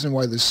the reason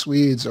why the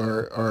Swedes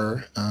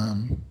are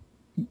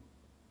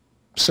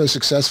so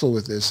successful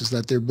with this is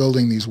that they're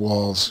building these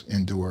walls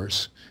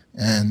indoors,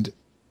 and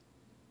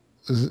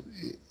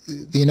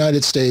the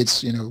United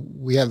States, you know,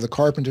 we have the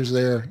carpenters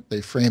there,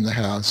 they frame the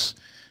house,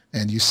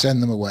 and you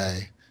send them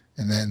away,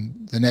 and then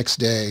the next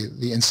day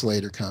the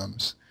insulator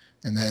comes,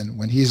 and then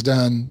when he's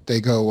done, they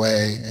go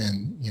away,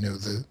 and, you know,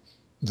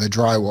 the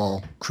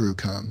drywall crew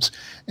comes.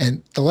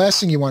 And the last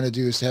thing you want to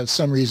do is to have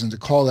some reason to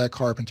call that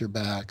carpenter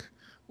back,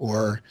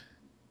 or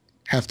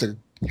have to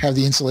have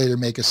the insulator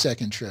make a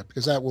second trip,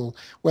 because that will,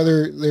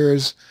 whether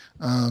there's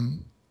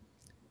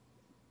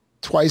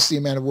twice the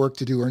amount of work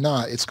to do or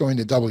not, it's going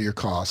to double your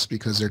costs,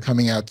 because they're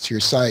coming out to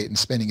your site and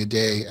spending a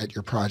day at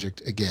your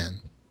project again.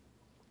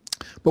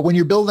 But when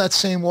you build that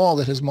same wall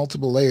that has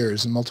multiple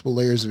layers and multiple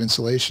layers of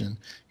insulation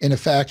in a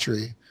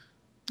factory,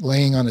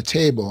 laying on a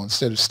table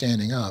instead of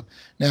standing up,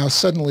 now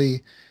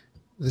suddenly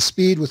the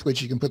speed with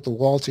which you can put the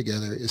wall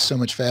together is so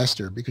much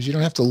faster, because you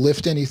don't have to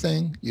lift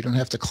anything. You don't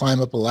have to climb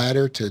up a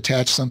ladder to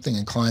attach something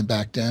and climb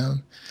back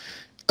down.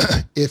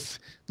 If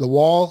the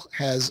wall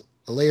has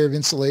a layer of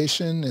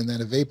insulation and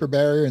then a vapor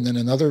barrier and then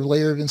another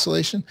layer of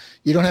insulation,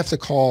 you don't have to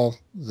call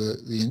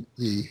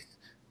the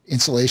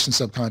insulation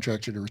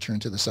subcontractor to return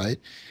to the site.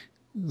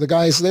 The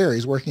guy's there.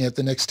 He's working at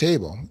the next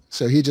table.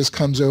 So he just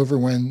comes over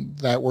when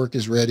that work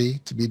is ready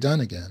to be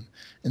done again.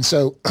 And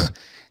so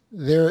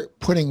they're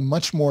putting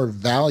much more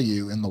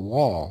value in the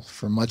wall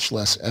for much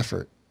less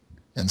effort.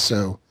 And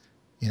so,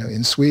 you know,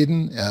 in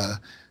Sweden,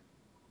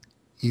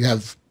 you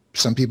have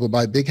some people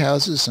buy big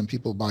houses, some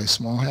people buy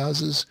small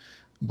houses,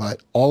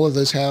 but all of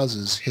those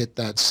houses hit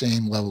that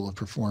same level of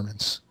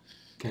performance.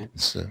 Okay.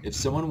 So, if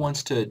someone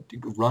wants to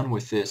run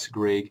with this,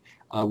 Greg,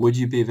 would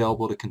you be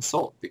available to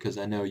consult? Because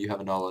I know you have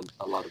a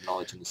lot of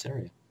knowledge in this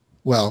area.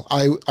 Well,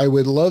 I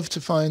would love to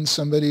find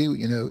somebody,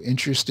 you know,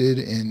 interested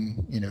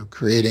in, you know,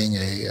 creating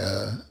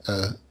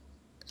a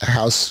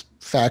house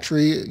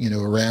factory, you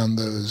know, around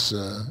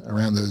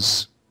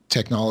those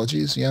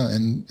technologies. Yeah,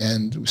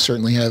 and we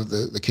certainly have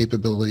the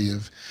capability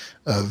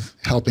of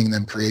helping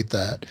them create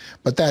that.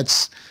 But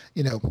that's,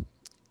 you know,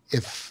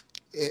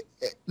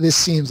 this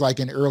seems like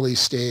an early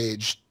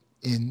stage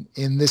in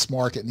this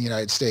market in the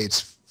United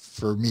States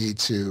for me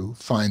to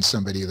find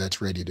somebody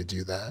that's ready to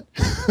do that.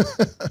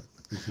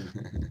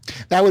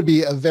 That would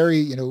be a very,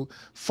 you know,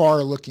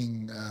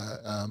 far-looking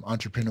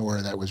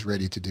entrepreneur that was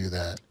ready to do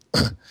that.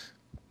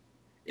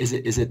 Is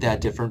it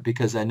that different?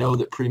 Because I know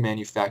that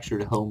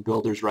pre-manufactured home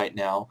builders right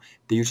now,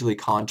 they usually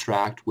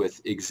contract with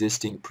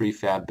existing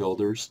prefab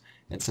builders,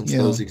 and since Yeah.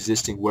 those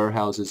existing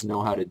warehouses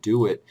know how to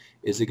do it,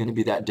 is it going to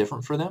be that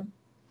different for them?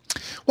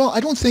 Well, I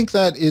don't think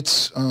that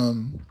it's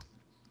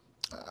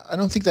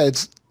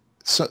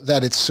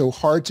so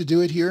hard to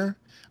do it here.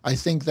 I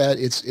think that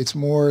it's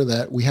more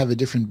that we have a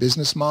different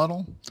business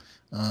model.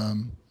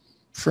 Um,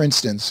 for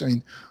instance, I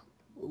mean,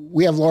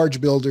 we have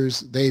large builders.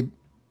 They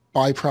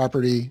buy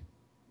property.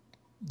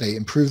 They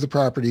improve the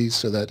properties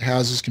so that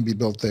houses can be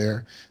built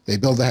there. They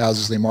build the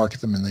houses, they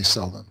market them, and they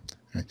sell them.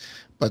 Right?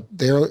 But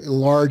they're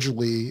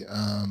largely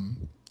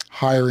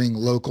hiring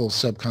local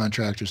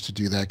subcontractors to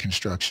do that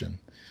construction.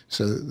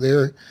 So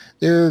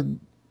they're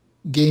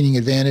gaining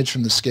advantage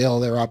from the scale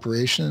of their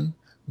operation,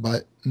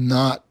 but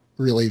not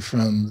really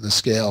from the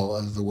scale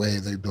of the way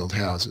they build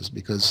houses,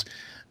 because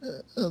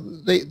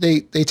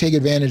they take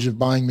advantage of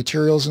buying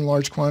materials in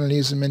large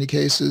quantities in many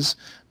cases,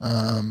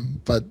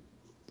 but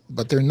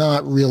they're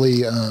not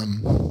really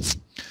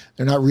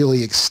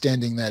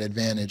extending that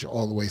advantage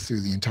all the way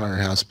through the entire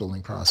house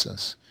building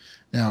process.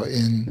 Now,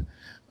 in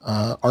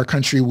our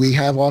country, we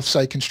have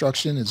off-site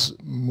construction. It's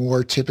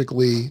more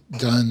typically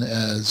done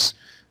as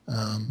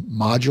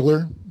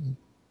modular.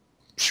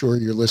 Sure,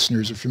 your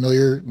listeners are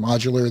familiar.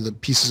 Modular, the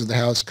pieces of the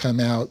house come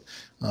out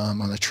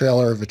on a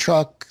trailer of a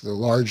truck, the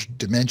large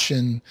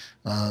dimension.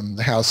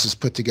 The house is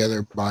put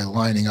together by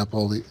lining up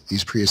all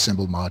these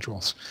pre-assembled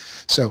modules.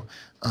 So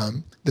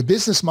the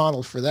business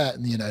model for that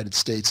in the United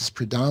States is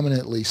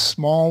predominantly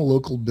small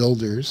local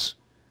builders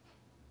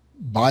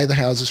buy the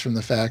houses from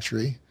the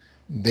factory.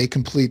 They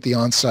complete the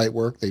on-site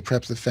work. They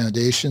prep the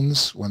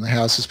foundations. When the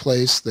house is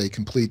placed, they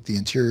complete the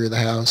interior of the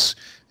house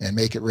and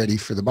make it ready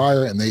for the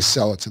buyer, and they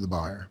sell it to the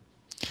buyer.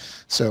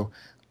 So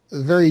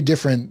very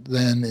different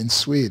than in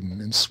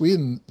Sweden. In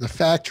Sweden, the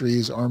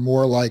factories are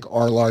more like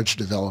our large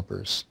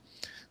developers.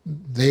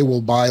 They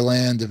will buy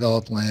land,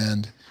 develop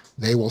land.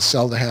 They will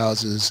sell the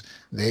houses.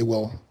 They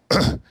will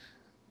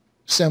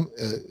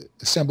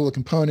assemble the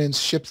components,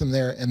 ship them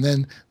there, and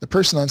then the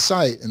person on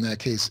site in that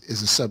case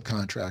is a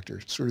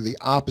subcontractor, sort of the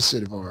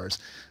opposite of ours.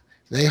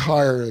 They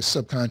hire a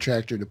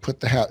subcontractor to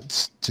put the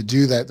house, to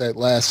do that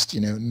last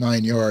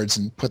 9 yards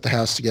and put the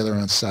house together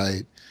on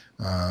site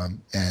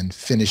and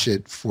finish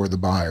it for the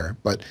buyer.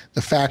 But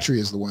the factory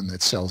is the one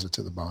that sells it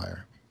to the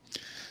buyer.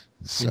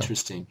 So,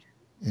 interesting.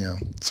 Yeah,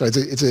 so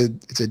it's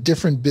a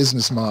different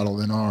business model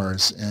than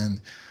ours,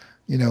 and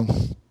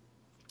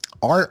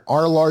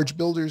our large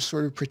builders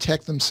sort of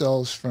protect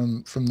themselves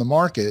from the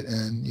market,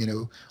 and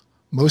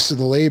most of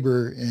the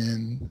labor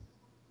in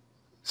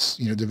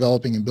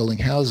developing and building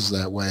houses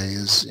that way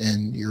is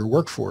in your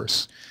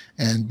workforce,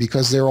 and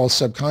because they're all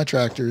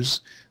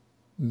subcontractors,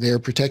 they're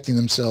protecting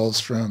themselves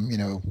from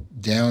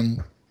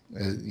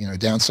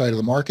downside of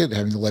the market,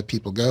 having to let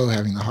people go,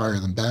 having to hire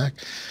them back.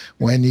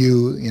 When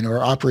you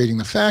are operating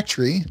the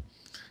factory,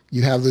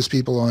 you have those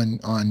people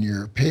on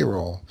your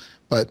payroll,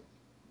 but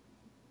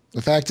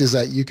the fact is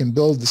that you can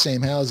build the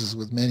same houses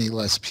with many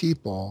less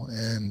people,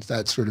 and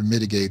that sort of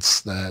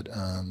mitigates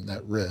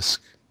that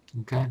risk.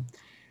 Okay.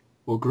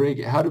 Well,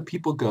 Greg, how do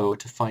people go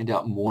to find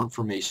out more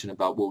information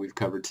about what we've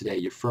covered today?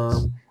 Your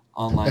firm,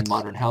 online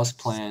modern house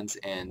plans,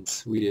 and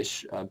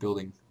Swedish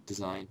building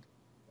design.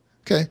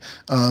 Okay.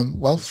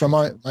 Well, from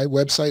my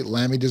website,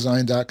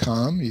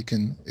 lamidesign.com, you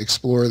can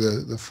explore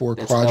the four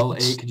That's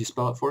quadrants. L-A. Could you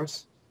spell it for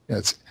us? Yeah,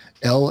 it's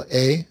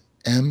LAMI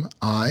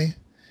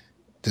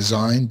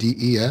design,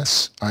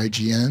 DESIGN.com.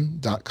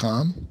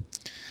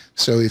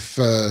 So if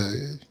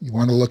you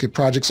want to look at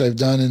projects I've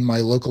done in my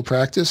local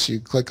practice, you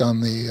click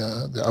on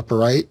the upper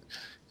right,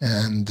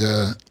 and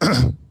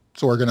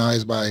it's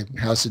organized by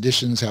house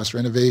additions, house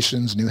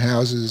renovations, new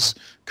houses,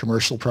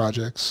 commercial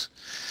projects.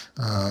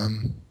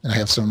 And I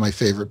have some of my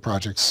favorite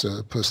projects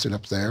posted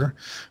up there.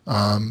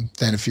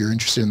 Then if you're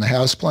interested in the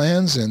house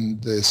plans and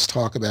this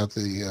talk about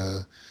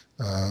the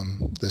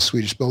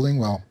Swedish building,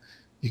 well,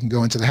 you can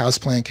go into the house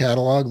plan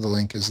catalog. The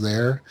link is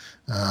there.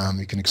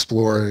 You can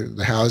explore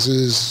the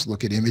houses,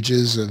 look at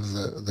images of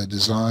the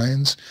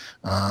designs.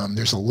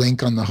 There's a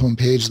link on the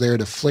homepage there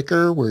to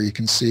Flickr, where you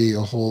can see a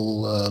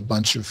whole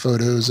bunch of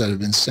photos that have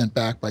been sent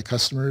back by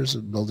customers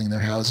of building their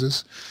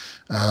houses.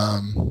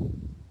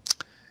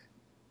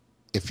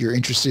 If you're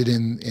interested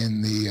in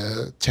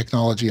the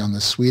technology on the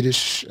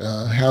Swedish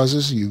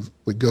houses, you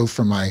would go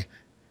from my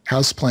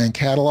house plan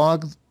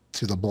catalog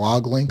to the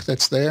blog link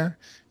that's there.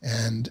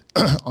 And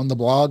on the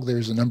blog,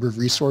 there's a number of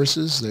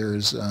resources.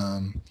 There's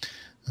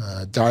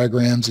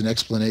diagrams and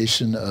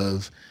explanation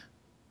of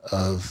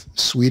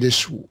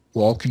Swedish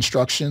wall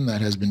construction that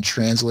has been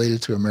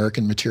translated to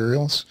American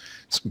materials.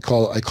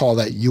 So I call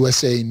that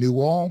USA New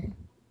Wall.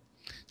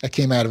 That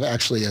came out of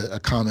actually a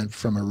comment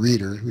from a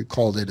reader who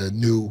called it a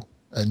new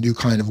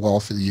kind of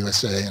wall for the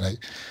USA, and I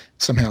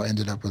somehow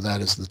ended up with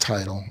that as the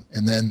title.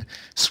 And then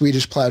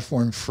Swedish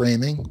platform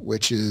framing,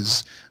 which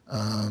is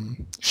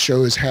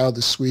shows how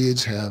the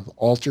Swedes have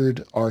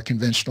altered our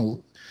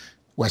conventional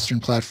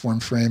Western platform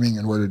framing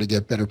in order to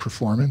get better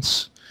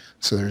performance.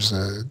 So there's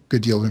a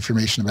good deal of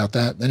information about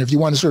that. And if you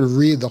want to sort of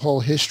read the whole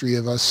history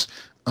of us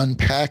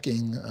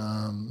unpacking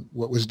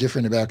what was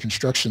different about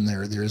construction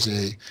there's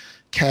a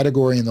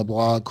category in the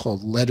blog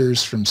called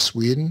Letters from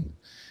Sweden.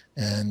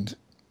 And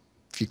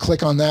if you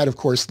click on that, of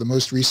course, the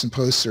most recent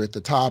posts are at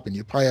the top, and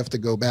you probably have to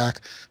go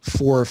back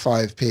 4 or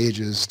 5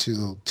 pages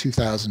to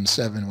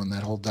 2007 when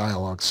that whole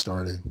dialogue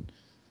started.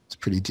 It's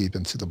pretty deep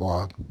into the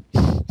blog.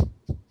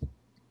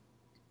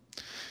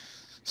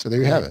 So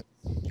there you have it.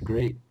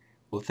 Great.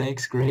 Well,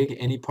 thanks, Greg.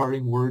 Any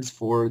parting words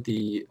for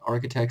the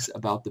architects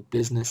about the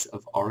business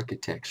of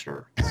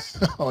architecture?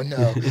 Oh,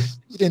 no.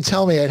 You didn't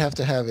tell me I'd have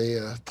to have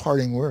a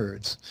parting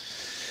words.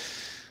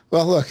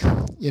 Well, look,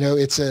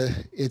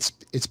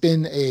 it's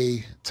been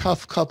a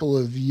tough couple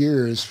of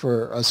years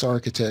for us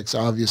architects,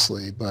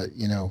 obviously, but,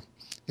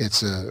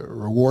 it's a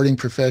rewarding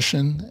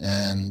profession,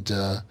 and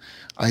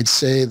I'd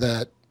say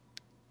that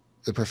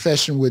the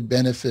profession would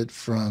benefit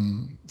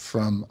from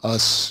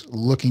us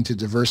looking to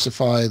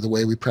diversify the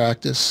way we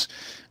practice,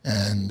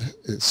 and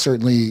it's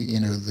certainly,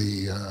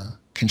 the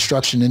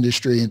construction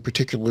industry, and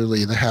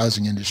particularly the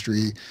housing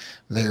industry,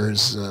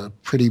 there's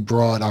pretty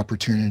broad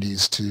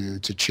opportunities to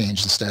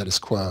change the status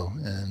quo,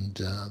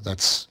 and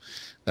that's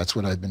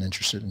what I've been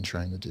interested in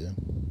trying to do.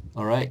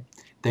 All right.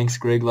 Thanks,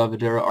 Greg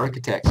LaVardera,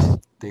 architect.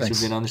 Thanks for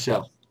being on the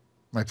show.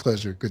 My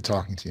pleasure. Good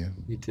talking to you.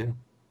 You too.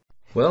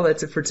 Well,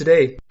 that's it for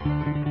today.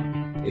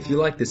 If you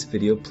like this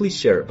video, please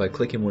share it by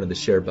clicking one of the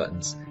share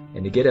buttons.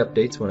 And to get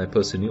updates when I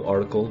post a new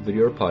article,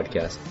 video, or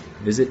podcast,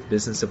 visit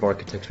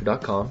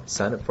businessofarchitecture.com,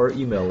 sign up for our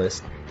email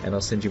list, and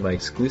I'll send you my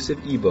exclusive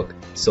ebook,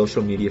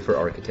 Social Media for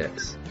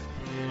Architects.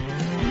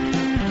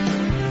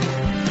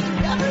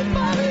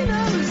 Everybody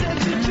knows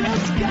that you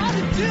just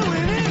gotta do it.